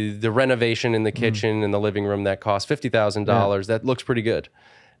the renovation in the kitchen and the living room that costs $50,000. That looks pretty good.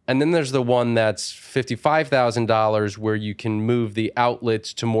 And then there's the one that's $55,000 where you can move the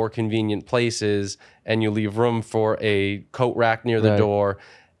outlets to more convenient places and you leave room for a coat rack near the door.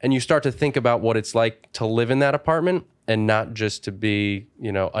 And you start to think about what it's like to live in that apartment and not just to be,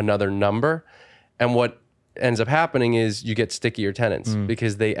 another number. And what ends up happening is you get stickier tenants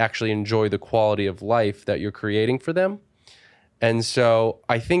because they actually enjoy the quality of life that you're creating for them. And so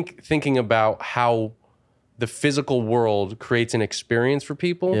I think thinking about how the physical world creates an experience for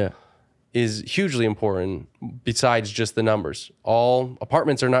people is hugely important besides just the numbers. All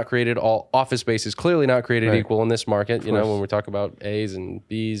apartments are not created, all office space is clearly not created equal in this market. When we talk about A's and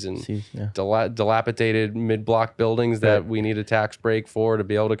B's and dilapidated mid-block buildings that we need a tax break for to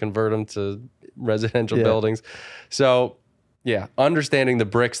be able to convert them to residential buildings. So understanding the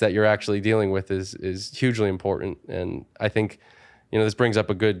bricks that you're actually dealing with is hugely important. And I think, this brings up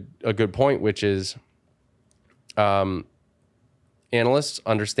a good point, which is analysts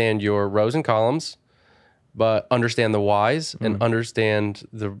understand your rows and columns, but understand the whys and understand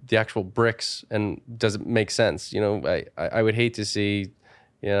the actual bricks and does it make sense? I would hate to see,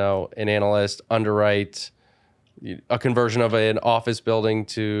 an analyst underwrite a conversion of an office building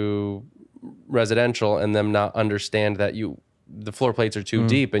to residential and them not understand that the floor plates are too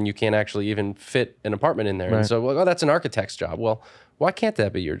deep and you can't actually even fit an apartment in there. And so, that's an architect's job. Well, why can't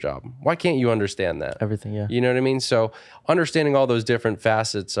that be your job? Why can't you understand that? Everything, yeah. You know what I mean? So understanding all those different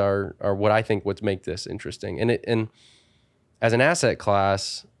facets are what I think would make this interesting. And as an asset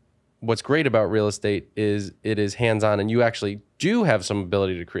class, what's great about real estate is it is hands-on and you actually do have some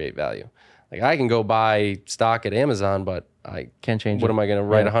ability to create value. Like I can go buy stock at Amazon, but I can't change what it. am I going to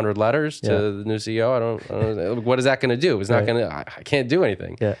write 100 letters to the new CEO? I don't what is that going to do? It's not going to, I can't do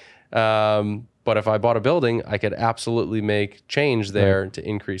anything. Yeah. But if I bought a building, I could absolutely make change there to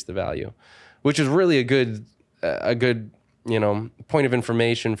increase the value, which is really a good point of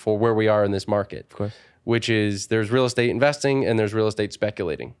information for where we are in this market. Of course. Which is there's real estate investing and there's real estate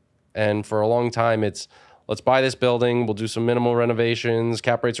speculating. And for a long time, it's let's buy this building. We'll do some minimal renovations.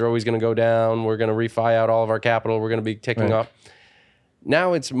 Cap rates are always going to go down. We're going to refi out all of our capital. We're going to be ticking up.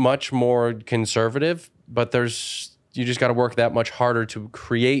 Now it's much more conservative, but you just got to work that much harder to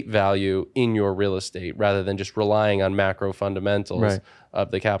create value in your real estate rather than just relying on macro fundamentals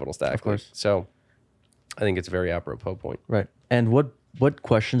of the capital stack. Of course. So I think it's a very apropos point. Right. And what What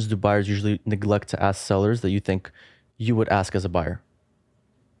questions do buyers usually neglect to ask sellers that you think you would ask as a buyer?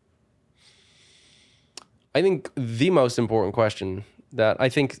 I think the most important question that I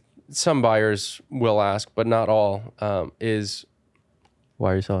think some buyers will ask, but not all, is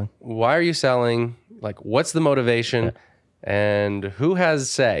Why are you selling? why are you selling? Like, what's the motivation? Yeah. And who has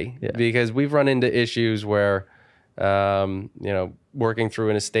say? Yeah. Because we've run into issues where, working through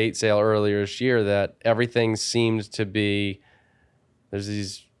an estate sale earlier this year, that everything seemed to be, there's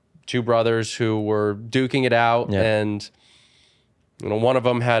these two brothers who were duking it out, Yeah. and one of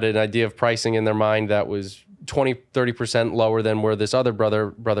them had an idea of pricing in their mind that was 20-30% lower than where this other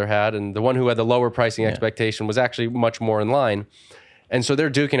brother had, and the one who had the lower pricing expectation was actually much more in line. And so they're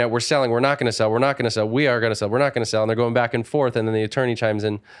duking it. We're selling. We're not going to sell. We're not going to sell. We are going to sell. We're not going to sell. And they're going back and forth. And then the attorney chimes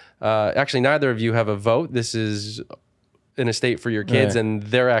in. Actually, neither of you have a vote. This is an estate for your kids, and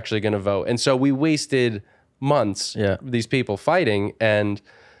they're actually going to vote. And so we wasted months, these people fighting, and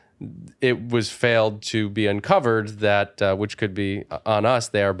it was failed to be uncovered, that which could be on us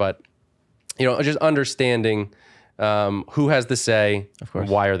there. But just understanding who has the say, Of course.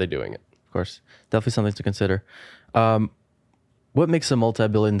 why are they doing it? Of course. Definitely something to consider. What makes a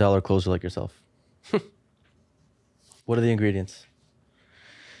multi-billion-dollar closer like yourself? What are the ingredients?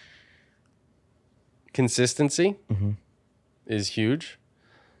 Consistency is huge.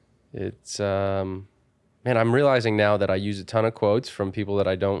 It's man, I'm realizing now that I use a ton of quotes from people that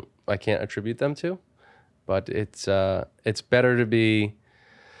I can't attribute them to, but it's better to be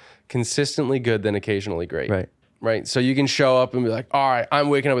consistently good than occasionally great. Right. So you can show up and be like, all right, I'm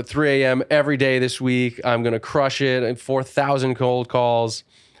waking up at 3 a.m. every day this week. I'm going to crush it, and 4,000 cold calls,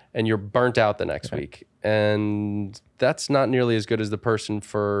 and you're burnt out the next week. And that's not nearly as good as the person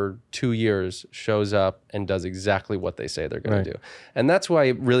for 2 years shows up and does exactly what they say they're going to do. And that's why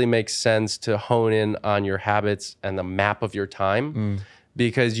it really makes sense to hone in on your habits and the map of your time,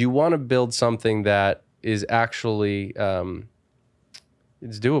 because you want to build something that is actually...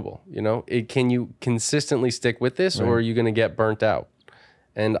 it's doable. Can you consistently stick with this, or are you going to get burnt out?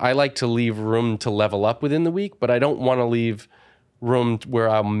 And I like to leave room to level up within the week, but I don't want to leave room where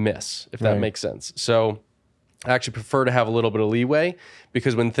I'll miss, if that makes sense. So I actually prefer to have a little bit of leeway,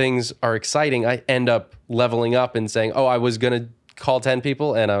 because when things are exciting, I end up leveling up and saying, oh, I was going to call 10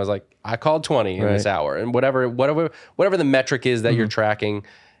 people, and I was like, I called 20 in this hour. And whatever the metric is that you're tracking,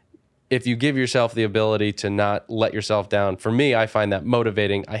 if you give yourself the ability to not let yourself down, for me, I find that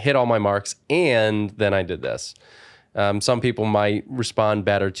motivating. I hit all my marks, and then I did this. Some people might respond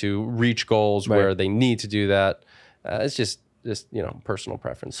better to reach goals where they need to do that. It's just personal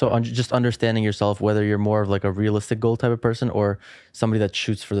preference. So just understanding yourself, whether you're more of like a realistic goal type of person or somebody that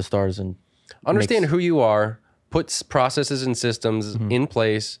shoots for the stars, and understand who you are, put processes and systems in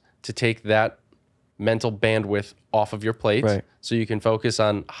place to take that mental bandwidth off of your plate, so you can focus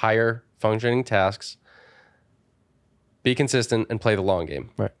on higher functioning tasks, be consistent, and play the long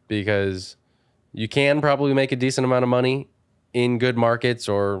game. Because you can probably make a decent amount of money in good markets,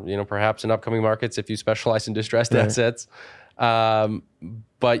 or perhaps in upcoming markets if you specialize in distressed assets.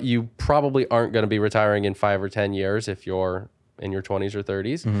 But you probably aren't going to be retiring in 5 or 10 years if you're in your 20s or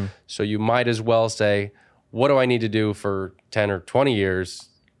 30s. So you might as well say, what do I need to do for 10 or 20 years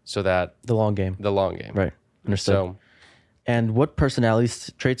so that the long game. Right. Understood. So, and what personality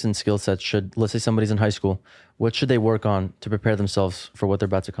traits and skill sets should, let's say somebody's in high school, what should they work on to prepare themselves for what they're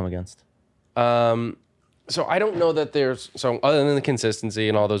about to come against? So I don't know that other than the consistency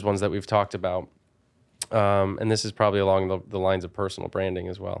and all those ones that we've talked about, and this is probably along the lines of personal branding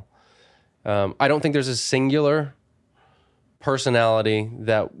as well. I don't think there's a singular personality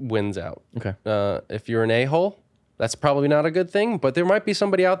that wins out. If you're an a-hole, that's probably not a good thing, but there might be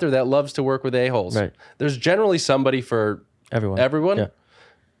somebody out there that loves to work with a-holes. There's generally somebody for everyone.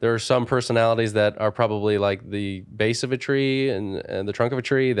 There are some personalities that are probably like the base of a tree and the trunk of a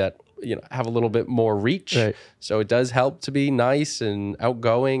tree that have a little bit more reach. So it does help to be nice and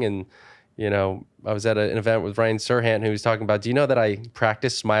outgoing. And I was at an event with Ryan Serhant, who was talking about, do you know that I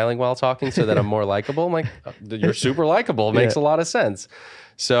practice smiling while talking so that I'm more likable? I'm like, you're super likable. It makes a lot of sense.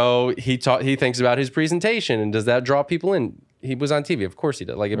 So he thinks about his presentation, and does that draw people in? He was on TV. Of course he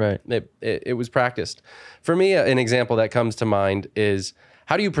did. Like it was practiced. For me, an example that comes to mind is,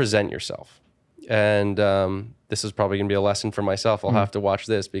 how do you present yourself? And this is probably going to be a lesson for myself. I'll have to watch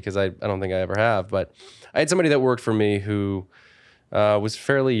this because I don't think I ever have. But I had somebody that worked for me who was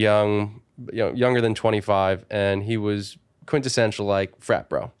fairly young, younger than 25, and he was quintessential like frat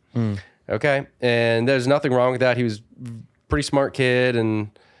bro. Okay, and there's nothing wrong with that. He was a pretty smart kid and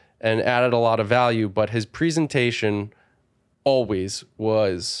added a lot of value, but his presentation always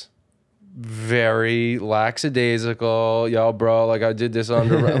was very lackadaisical. Yo, bro, like I did this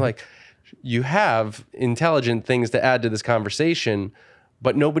under. I'm like, you have intelligent things to add to this conversation,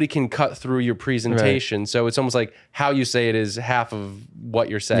 but nobody can cut through your presentation. Right. So it's almost like how you say it is half of what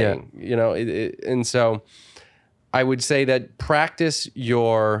you're saying, you know? And so I would say that practice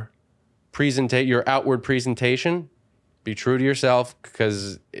your outward presentation, be true to yourself,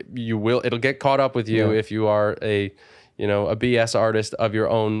 because it'll get caught up with you if you are a BS artist of your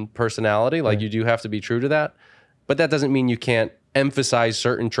own personality. Like you do have to be true to that, but that doesn't mean you can't emphasize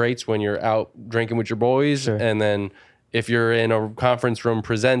certain traits when you're out drinking with your boys. Sure. And then if you're in a conference room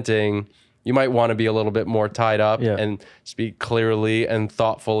presenting, you might want to be a little bit more tied up and speak clearly and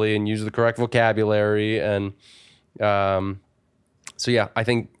thoughtfully and use the correct vocabulary. And so yeah, I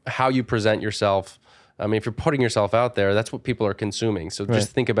think how you present yourself, I mean, if you're putting yourself out there, that's what people are consuming. So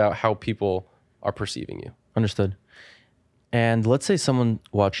just think about how people are perceiving you. Understood. And let's say someone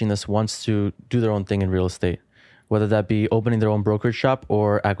watching this wants to do their own thing in real estate, whether that be opening their own brokerage shop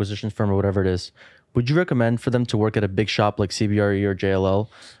or acquisitions firm or whatever it is. Would you recommend for them to work at a big shop like CBRE or JLL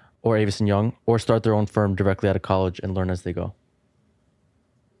or Avison Young, or start their own firm directly out of college and learn as they go?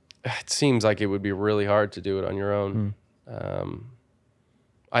 It seems like it would be really hard to do it on your own.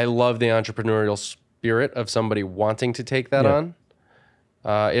 I love the entrepreneurial spirit of somebody wanting to take that on.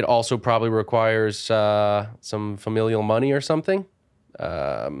 It also probably requires some familial money or something.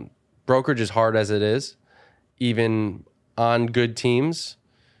 Brokerage is hard as it is, even on good teams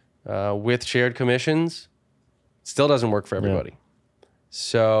with shared commissions, still doesn't work for everybody.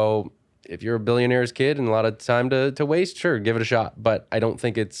 So if you're a billionaire's kid and a lot of time to waste, sure, give it a shot. But I don't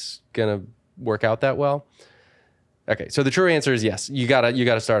think it's gonna work out that well. Okay, so the true answer is yes. You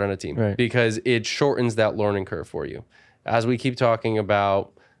gotta start on a team because it shortens that learning curve for you. As we keep talking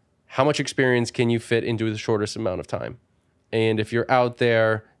about how much experience can you fit into the shortest amount of time, and if you're out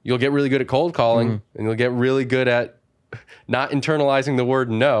there, you'll get really good at cold calling, and you'll get really good at not internalizing the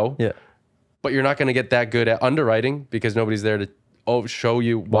word no. But you're not going to get that good at underwriting because nobody's there to show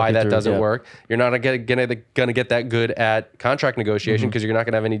you why that doesn't work. You're not going to get that good at contract negotiation because you're not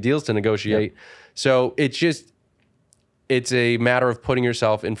going to have any deals to negotiate. So it's a matter of putting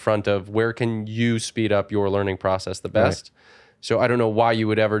yourself in front of where can you speed up your learning process the best. So I don't know why you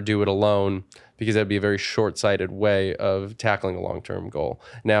would ever do it alone, because that'd be a very short-sighted way of tackling a long-term goal.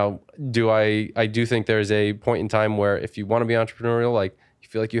 Now, I do think there's a point in time where if you want to be entrepreneurial, like you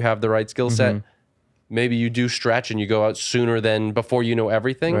feel like you have the right skill set, maybe you do stretch and you go out sooner than before you know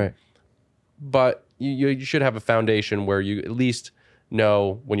everything. But you should have a foundation where you at least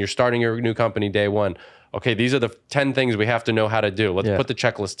know when you're starting your new company day one, okay, these are the 10 things we have to know how to do. Let's put the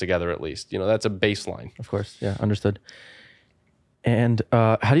checklist together at least. You know, that's a baseline. Of course. Yeah, understood. And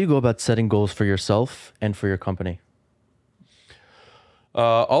how do you go about setting goals for yourself and for your company?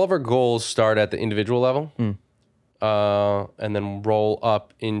 All of our goals start at the individual level and then roll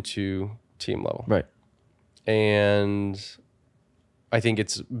up into team level. And I think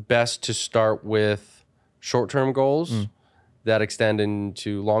it's best to start with short-term goals that extend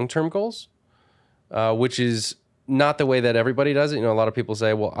into long-term goals, which is not the way that everybody does it. You know, a lot of people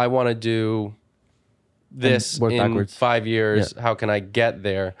say, well, I want to do this in backwards. 5 years. How can I get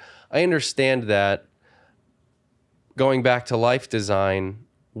there? I understand that. Going back to life design,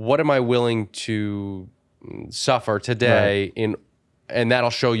 what am I willing to suffer today and that'll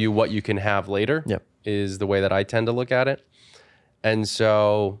show you what you can have later is the way that I tend to look at it. And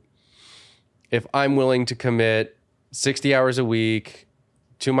so if I'm willing to commit 60 hours a week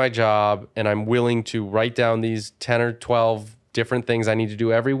to my job and I'm willing to write down these 10 or 12 different things I need to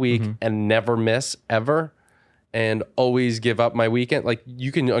do every week and never miss ever and always give up my weekend, like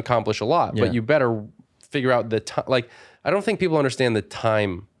you can accomplish a lot, but you better figure out the time. Like, I don't think people understand the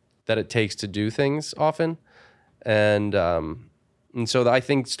time that it takes to do things often. And so I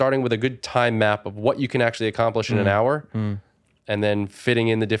think starting with a good time map of what you can actually accomplish in an hour and then fitting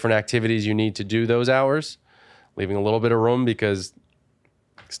in the different activities you need to do those hours, leaving a little bit of room because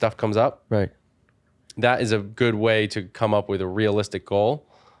stuff comes up. That is a good way to come up with a realistic goal.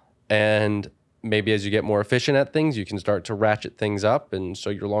 And maybe as you get more efficient at things, you can start to ratchet things up. And so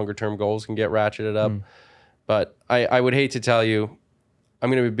your longer term goals can get ratcheted up. But I would hate to tell you, I'm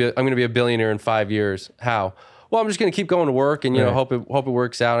going to be a billionaire in 5 years. How? Well, I'm just going to keep going to work and, you know, hope it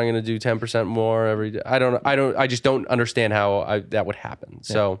works out. I'm going to do 10% more every day. I just don't understand how that would happen.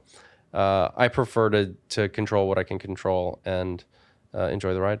 So I prefer to control what I can control and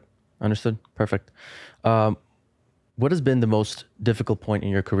enjoy the ride. Understood. Perfect. What has been the most difficult point in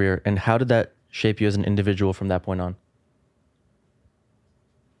your career, and how did that shape you as an individual from that point on?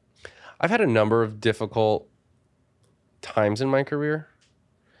 I've had a number of difficult times in my career.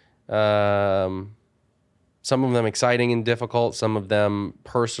 Some of them exciting and difficult, some of them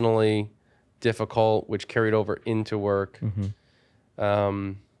personally difficult, which carried over into work.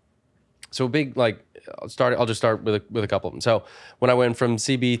 So big, like, I'll just start with a couple of them. So when I went from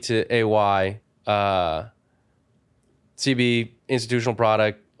CB to AY, CB, institutional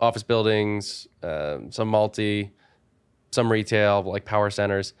product, office buildings, some multi, some retail, like power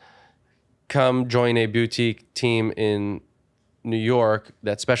centers. Come join a boutique team in New York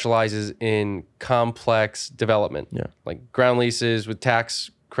that specializes in complex development, like ground leases with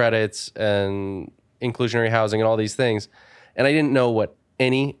tax credits and inclusionary housing and all these things. And I didn't know what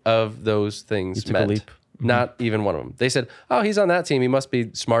any of those things meant. A leap. Not even one of them. They said, "Oh, he's on that team. He must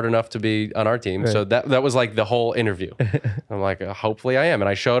be smart enough to be on our team." Right. So that was like the whole interview. I'm like, hopefully I am. And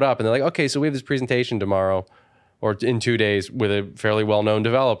I showed up and they're like, "Okay, so we have this presentation tomorrow or in 2 days with a fairly well-known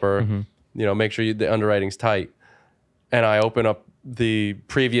developer. You know, make sure the underwriting's tight." And I open up the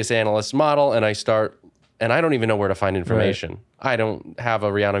previous analyst's model and I start, and I don't even know where to find information. Right. I don't have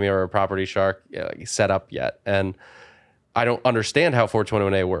a Reonomy or a Property Shark set up yet. And I don't understand how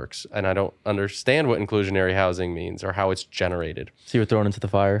 421A works, and I don't understand what inclusionary housing means or how it's generated. So you were thrown into the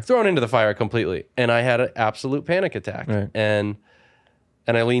fire? Thrown into the fire completely. And I had an absolute panic attack. Right.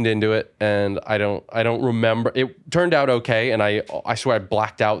 And I leaned into it, and I don't remember. It turned out okay, and I swear I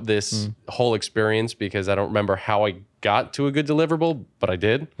blacked out this whole experience because I don't remember how I got to a good deliverable, but I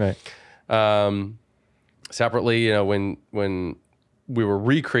did. Right. Separately, you know, when we were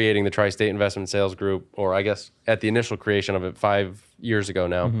recreating the Tri-State Investment Sales Group, or I guess at the initial creation of it 5 years ago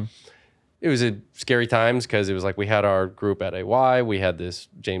now, it was a scary times because it was like we had our group at AY, we had this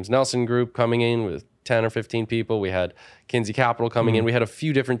James Nelson group coming in with 10 or 15 people, we had Kinsey Capital coming in, we had a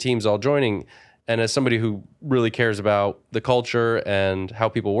few different teams all joining. And as somebody who really cares about the culture and how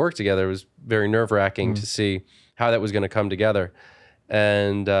people work together, it was very nerve-wracking to see how that was going to come together.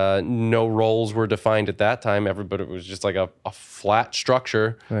 And no roles were defined at that time. Everybody was just like a flat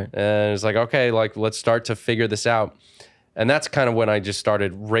structure. Right. And it's like, okay, like let's start to figure this out. And that's kind of when I just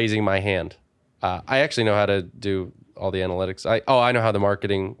started raising my hand. I actually know how to do all the analytics. I know how the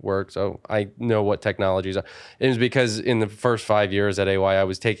marketing works. So I know what technologies are. It was because in the first 5 years at AY, I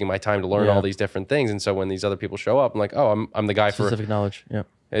was taking my time to learn all these different things. And so when these other people show up, I'm like, oh, I'm the guy for specific knowledge. Yeah.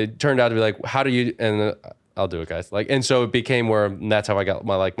 It turned out to be like, how do you, and I'll do it, guys. Like, and so it became where that's how I got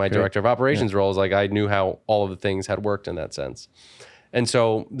my director of operations role. Is like I knew how all of the things had worked in that sense. And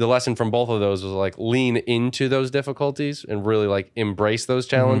so the lesson from both of those was like lean into those difficulties and really like embrace those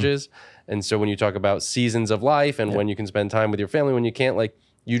challenges. And so when you talk about seasons of life and when you can spend time with your family, when you can't, like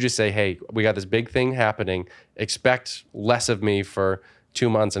you just say, hey, we got this big thing happening. Expect less of me for 2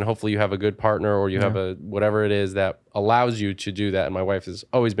 months, and hopefully you have a good partner or you have a whatever it is that allows you to do that. And my wife has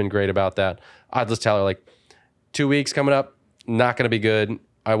always been great about that. I'd just tell her like, 2 weeks coming up, not going to be good.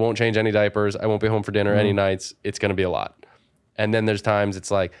 I won't change any diapers. I won't be home for dinner any nights. It's going to be a lot. And then there's times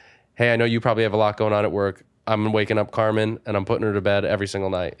it's like, hey, I know you probably have a lot going on at work. I'm waking up Carmen and I'm putting her to bed every single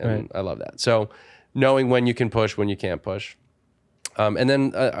night. And I love that. So knowing when you can push, when you can't push. And then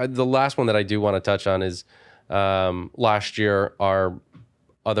the last one that I do want to touch on is last year, our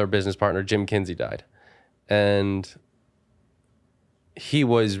other business partner, Jim Kinsey, died. And he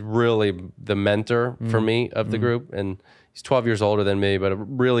was really the mentor for me of the group, and he's 12 years older than me, but a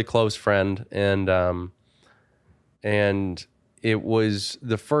really close friend. And it was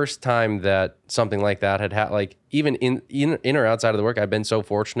the first time that something like that had happened. Like even in or outside of the work, I've been so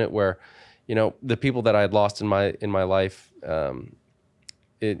fortunate where, you know, the people that I had lost in my life,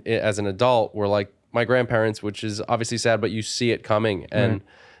 as an adult were like my grandparents, which is obviously sad, but you see it coming, and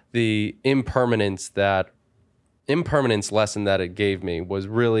the impermanence lesson that it gave me was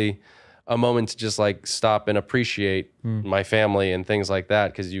really a moment to just like stop and appreciate my family and things like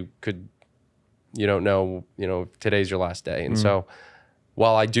that. Cause you don't know, today's your last day. And so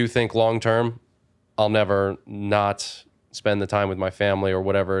while I do think long-term, I'll never not spend the time with my family or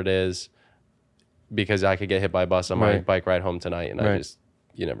whatever it is, because I could get hit by a bus on my bike ride home tonight. And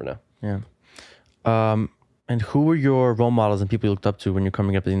you never know. Yeah. And who were your role models and people you looked up to when you're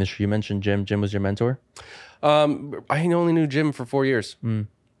coming up in the industry? You mentioned Jim. Jim was your mentor? I only knew Jim for 4 years,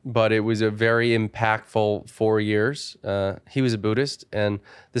 but it was a very impactful 4 years. He was a Buddhist, and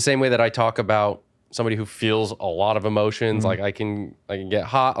the same way that I talk about somebody who feels a lot of emotions, like I can get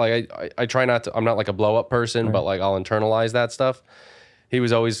hot. Like I try not to. I'm not like a blow up person, but like I'll internalize that stuff. He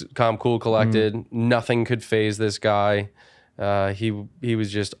was always calm, cool, collected. Nothing could faze this guy. He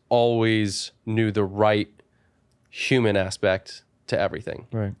was just always knew the right human aspect to everything.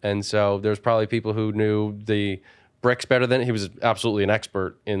 Right. And so there's probably people who knew the bricks better than he was. Absolutely an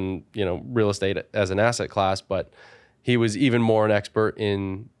expert in, real estate as an asset class, but he was even more an expert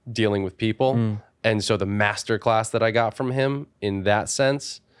in dealing with people. And so the master class that I got from him in that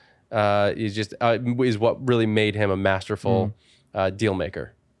sense is what really made him a masterful deal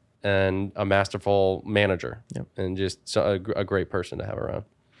maker and a masterful manager, and just a great person to have around.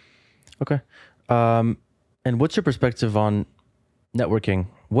 Okay. And what's your perspective on networking?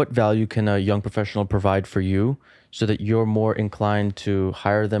 What value can a young professional provide for you so that you're more inclined to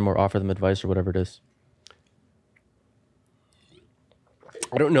hire them or offer them advice or whatever it is?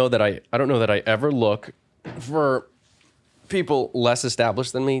 I don't know that I ever look for people less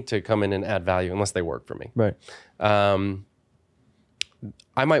established than me to come in and add value unless they work for me. Right.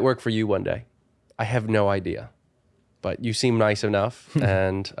 I might work for you one day. I have no idea, but you seem nice enough,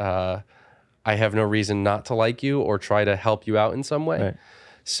 and I have no reason not to like you or try to help you out in some way. Right.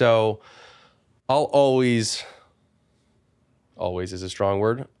 So I'll always is a strong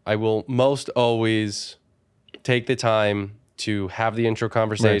word. I will most always take the time to have the intro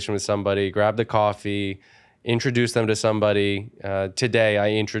conversation with somebody, grab the coffee, introduce them to somebody. Today, I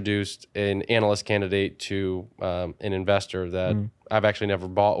introduced an analyst candidate to an investor that I've actually never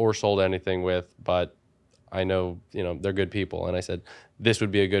bought or sold anything with, but I know, they're good people. And I said, this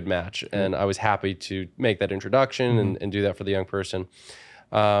would be a good match. And I was happy to make that introduction and do that for the young person.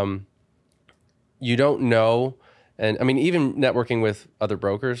 You don't know. And I mean, even networking with other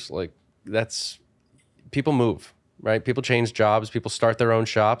brokers, like people move, right? People change jobs, people start their own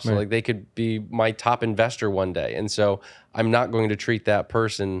shops. So like they could be my top investor one day. And so I'm not going to treat that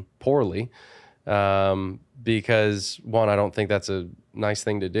person poorly because one, I don't think that's a nice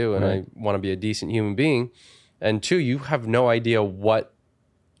thing to do. And I want to be a decent human being. And two, you have no idea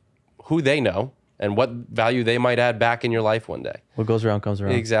who they know and what value they might add back in your life one day. What goes around comes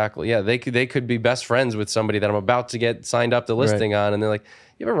around. Exactly. Yeah. They could be best friends with somebody that I'm about to get signed up to listing on. And they're like,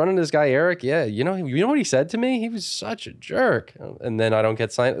 you ever run into this guy, Eric? Yeah. You know what he said to me? He was such a jerk. And then I don't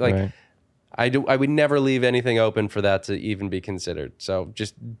get signed. Like I would never leave anything open for that to even be considered. So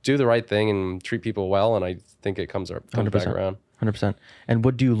just do the right thing and treat people well. And I think it comes back around. 100%. And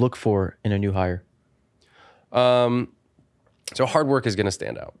what do you look for in a new hire? So hard work is going to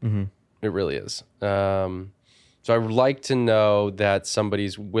stand out. It really is. So I would like to know that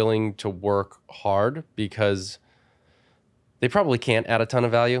somebody's willing to work hard because they probably can't add a ton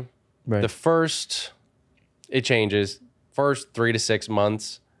of value. Right. It changes. First 3 to 6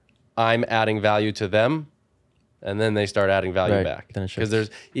 months, I'm adding value to them, and then they start adding value back.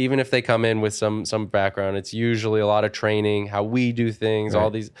 Because even if they come in with some background, it's usually a lot of training, how we do things,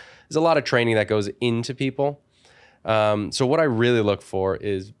 there's a lot of training that goes into people. So what I really look for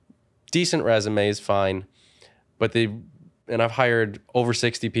is decent resumes, fine, but and I've hired over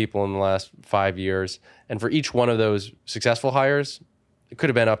 60 people in the last 5 years, and for each one of those successful hires, it could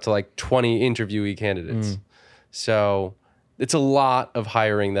have been up to like 20 interviewee candidates. So it's a lot of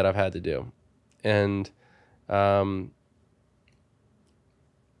hiring that I've had to do. And when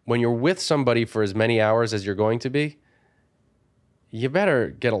you're with somebody for as many hours as you're going to be, you better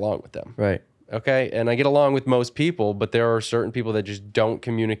get along with them. Right. Okay. And I get along with most people, but there are certain people that just don't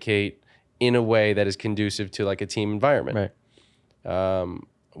communicate in a way that is conducive to like a team environment. Right.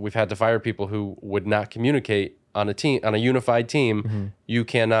 We've had to fire people who would not communicate on a unified team. You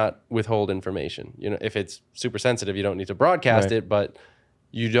cannot withhold information. If it's super sensitive, you don't need to broadcast it, but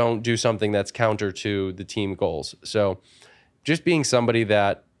you don't do something that's counter to the team goals. So just being somebody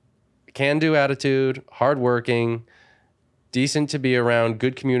that can do attitude, hardworking, decent to be around,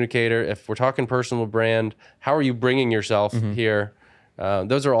 good communicator. If we're talking personal brand, how are you bringing yourself here?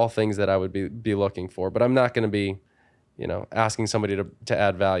 Those are all things that I would be looking for, but I'm not going to be, asking somebody to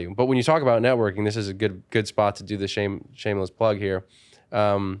add value. But when you talk about networking, this is a good spot to do the shameless plug here.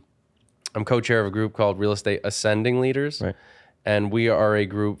 I'm co-chair of a group called Real Estate Ascending Leaders. Right. And we are a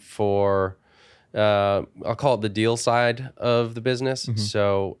group for, I'll call it the deal side of the business.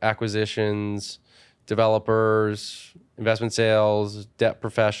 So acquisitions, developers, investment sales, debt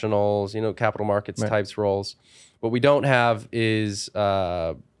professionals, capital markets types roles. What we don't have is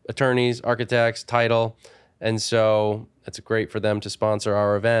attorneys, architects, title. And so it's great for them to sponsor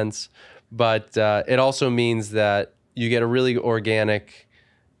our events. But it also means that you get a really organic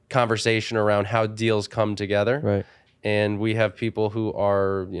conversation around how deals come together. Right. And we have people who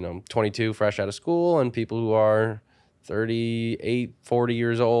are, 22, fresh out of school, and people who are 38, 40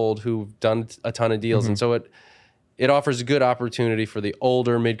 years old who've done a ton of deals. And so it offers a good opportunity for the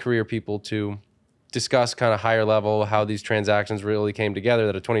older mid-career people to discuss kind of higher level how these transactions really came together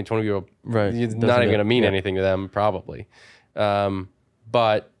that a 20-year-old not even going to mean anything to them probably.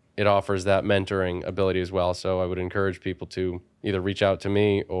 But it offers that mentoring ability as well. So I would encourage people to either reach out to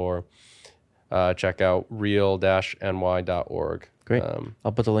me or check out real-ny.org. Great.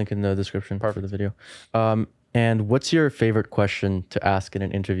 I'll put the link in the description for the video. And what's your favorite question to ask in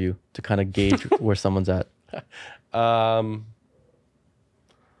an interview to kind of gauge where someone's at?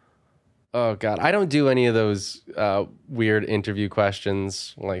 Oh God, I don't do any of those weird interview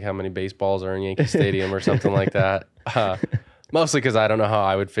questions, like how many baseballs are in Yankee Stadium or something like that. Mostly because I don't know how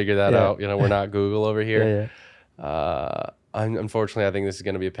I would figure that out. You know, we're not Google over here. Unfortunately, I think this is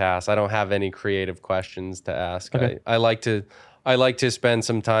going to be a pass. I don't have any creative questions to ask. Okay. I like to spend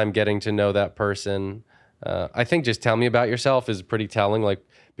some time getting to know that person. I think just tell me about yourself is pretty telling, like,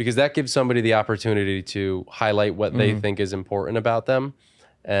 because that gives somebody the opportunity to highlight what they think is important about them.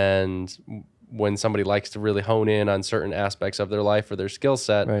 And when somebody likes to really hone in on certain aspects of their life or their skill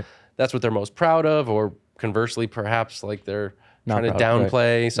set, that's what they're most proud of, or conversely, perhaps like they're trying to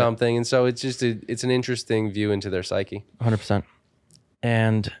downplay something. And so it's just, it's an interesting view into their psyche. 100%.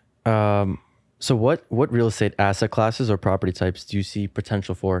 And so what real estate asset classes or property types do you see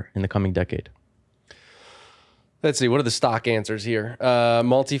potential for in the coming decade? Let's see, what are the stock answers here?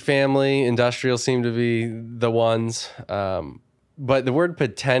 Multifamily, industrial seem to be the ones. But the word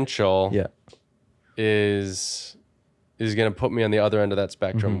potential is going to put me on the other end of that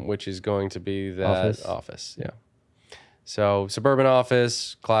spectrum, which is going to be that office. Yeah. So suburban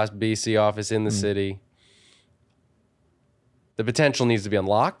office, Class B, C office in the city. The potential needs to be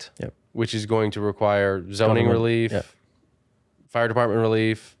unlocked, which is going to require zoning relief, fire department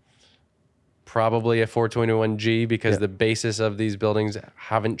relief, probably a 421G, because the basis of these buildings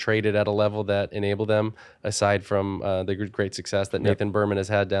haven't traded at a level that enable them, aside from the great success that Nathan Berman has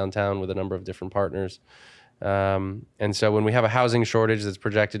had downtown with a number of different partners. And so when we have a housing shortage that's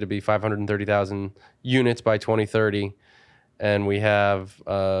projected to be 530,000 units by 2030, and we have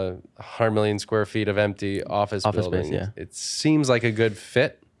 100 million square feet of empty office buildings, space, it seems like a good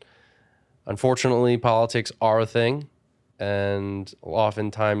fit. Unfortunately, politics are a thing, and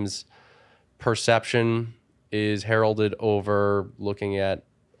oftentimes perception is heralded over looking at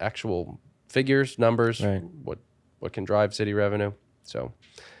actual figures, numbers, what can drive city revenue. So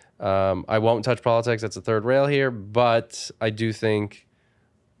I won't touch politics. That's the third rail here, but I do think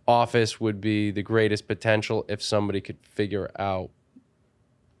office would be the greatest potential if somebody could figure out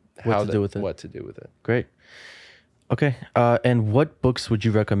what to do with it. Great. Okay. And what books would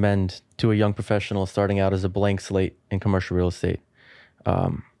you recommend to a young professional starting out as a blank slate in commercial real estate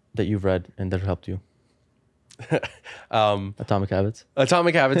that you've read and that helped you? Atomic Habits.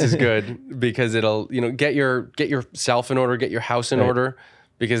 Atomic Habits is good because it'll, get yourself in order, get your house in order,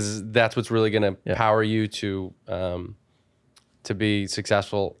 because that's what's really going to power you to be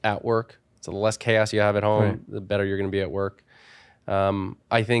successful at work. So the less chaos you have at home, the better you're going to be at work.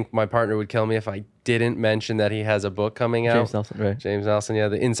 I think my partner would kill me if I didn't mention that he has a book coming out. James Nelson, right? James Nelson,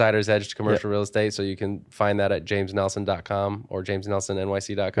 The Insider's Edge to Commercial Real Estate. So you can find that at jamesnelson.com or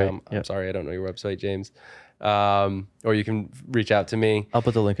jamesnelsonnyc.com. I'm sorry, I don't know your website, James. Or you can reach out to me. I'll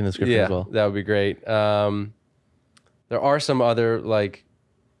put the link in the description as well. That would be great. There are some other,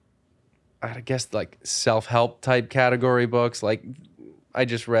 self-help type category books. Like, I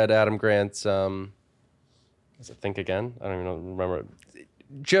just read Adam Grant's, Think Again? I don't even remember.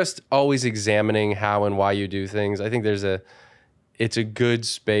 Just always examining how and why you do things. I think it's a good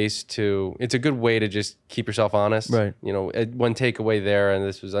space it's a good way to just keep yourself honest. Right. One takeaway there, and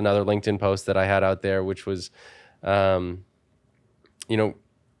this was another LinkedIn post that I had out there, which was,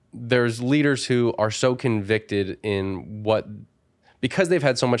 there's leaders who are so convicted in because they've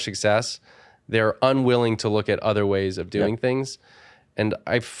had so much success, they're unwilling to look at other ways of doing things. And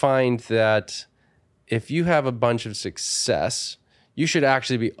I find that if you have a bunch of success, you should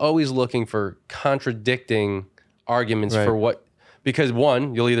actually be always looking for contradicting arguments for because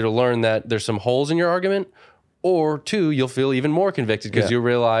one, you'll either learn that there's some holes in your argument, or two, you'll feel even more convicted because you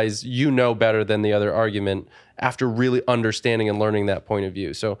realize you know better than the other argument after really understanding and learning that point of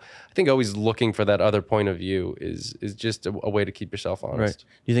view. So I think always looking for that other point of view is just a way to keep yourself honest. Right.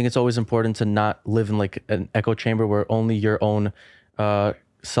 Do you think it's always important to not live in like an echo chamber where only your own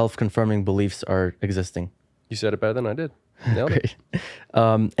self-confirming beliefs are existing? You said it better than I did. Nailed it.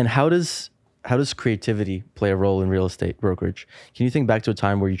 And how does creativity play a role in real estate brokerage? Can you think back to a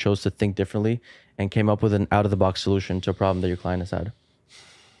time where you chose to think differently and came up with an out-of-the-box solution to a problem that your client has had?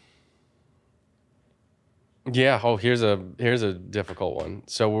 Yeah. Oh, here's a difficult one.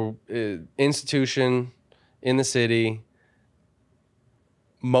 So we're institution in the city.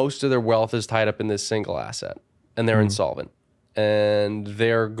 Most of their wealth is tied up in this single asset, and they're insolvent, and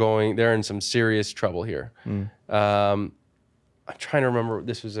they're in some serious trouble here. I'm trying to remember.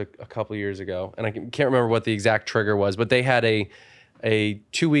 This was a couple of years ago, and I can't remember what the exact trigger was, but they had a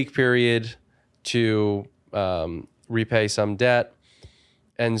 2-week period to repay some debt.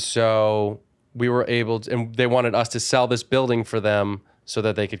 And so we were able to, and they wanted us to sell this building for them so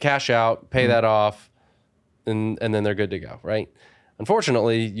that they could cash out, pay that off, and then they're good to go, right?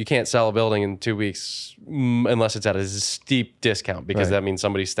 Unfortunately, you can't sell a building in 2 weeks unless it's at a steep discount, because that means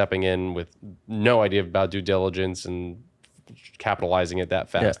somebody's stepping in with no idea about due diligence and capitalizing it that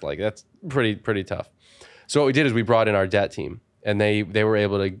fast. Like, that's pretty tough. So what we did is we brought in our debt team, and they were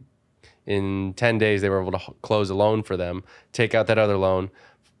able to, in 10 days, they were able to close a loan for them, take out that other loan,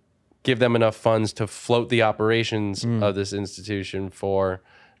 give them enough funds to float the operations of this institution for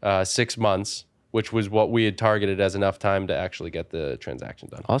 6 months, which was what we had targeted as enough time to actually get the transaction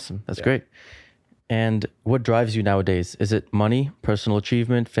done. Awesome. That's great. And what drives you nowadays? Is it money, personal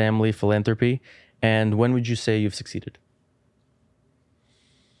achievement, family, philanthropy? And when would you say you've succeeded?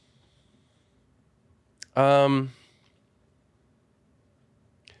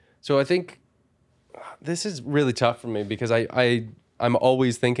 So I think this is really tough for me, because I'm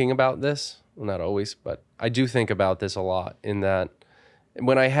always thinking about this. Well, not always, but I do think about this a lot, in that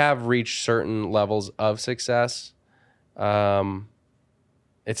when I have reached certain levels of success,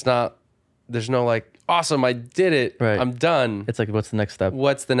 it's not, there's no like, awesome, I did it, I'm done. It's like, what's the next step?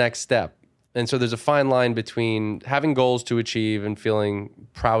 What's the next step? And so there's a fine line between having goals to achieve and feeling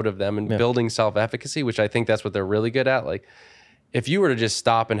proud of them, and building self-efficacy, which I think that's what they're really good at. Like, if you were to just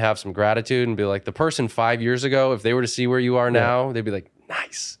stop and have some gratitude and be like, the person 5 years ago, if they were to see where you are now, they'd be like,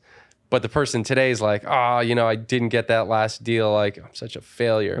 nice. But the person today is like, I didn't get that last deal. Like, I'm such a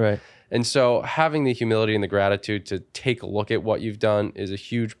failure. Right. And so having the humility and the gratitude to take a look at what you've done is a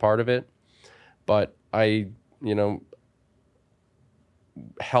huge part of it. But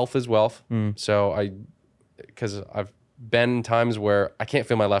health is wealth. So because I've been in times where I can't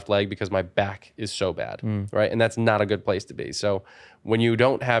feel my left leg because my back is so bad, right? And that's not a good place to be. So when you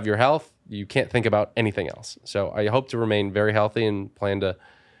don't have your health, you can't think about anything else. So I hope to remain very healthy and plan to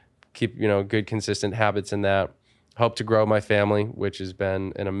keep, good, consistent habits in that. Hope to grow my family, which has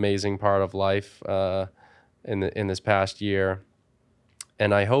been an amazing part of life in this past year.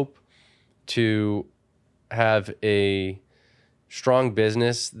 And I hope to have a strong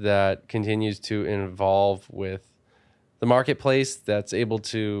business that continues to evolve with the marketplace, that's able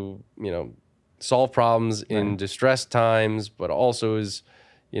to, solve problems in distressed times, but also is,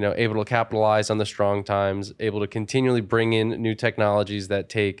 able to capitalize on the strong times, able to continually bring in new technologies that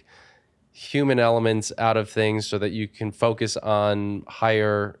take human elements out of things so that you can focus on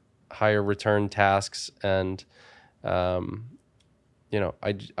higher return tasks. And, I'm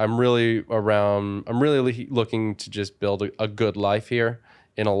really looking to just build a good life here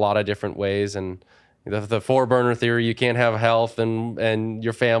in a lot of different ways. And the 4-burner theory, you can't have health and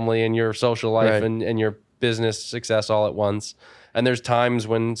your family and your social life and your business success all at once. And there's times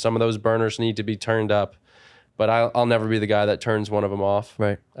when some of those burners need to be turned up, but I'll never be the guy that turns one of them off.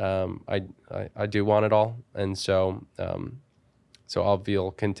 Right. I do want it all. And so I'll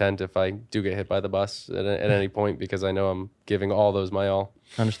feel content if I do get hit by the bus at any point, because I know I'm giving all those my all.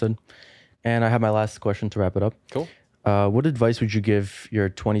 Understood. And I have my last question to wrap it up. Cool. What advice would you give your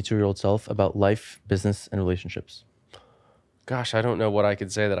 22-year-old self about life, business, and relationships? Gosh, I don't know what I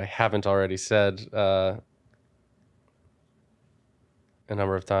could say that I haven't already said a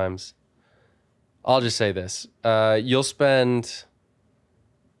number of times. I'll just say this. You'll spend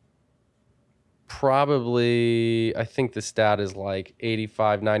probably, I think the stat is like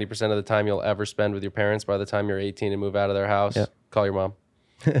 85, 90% of the time you'll ever spend with your parents by the time you're 18 and move out of their house. Yep. Call your mom.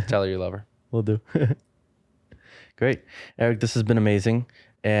 Tell her you love her. Will do. Great. Erik, this has been amazing.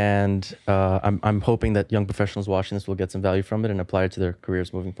 And I'm hoping that young professionals watching this will get some value from it and apply it to their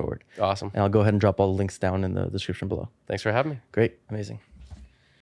careers moving forward. Awesome. And I'll go ahead and drop all the links down in the description below. Thanks for having me. Great. Amazing.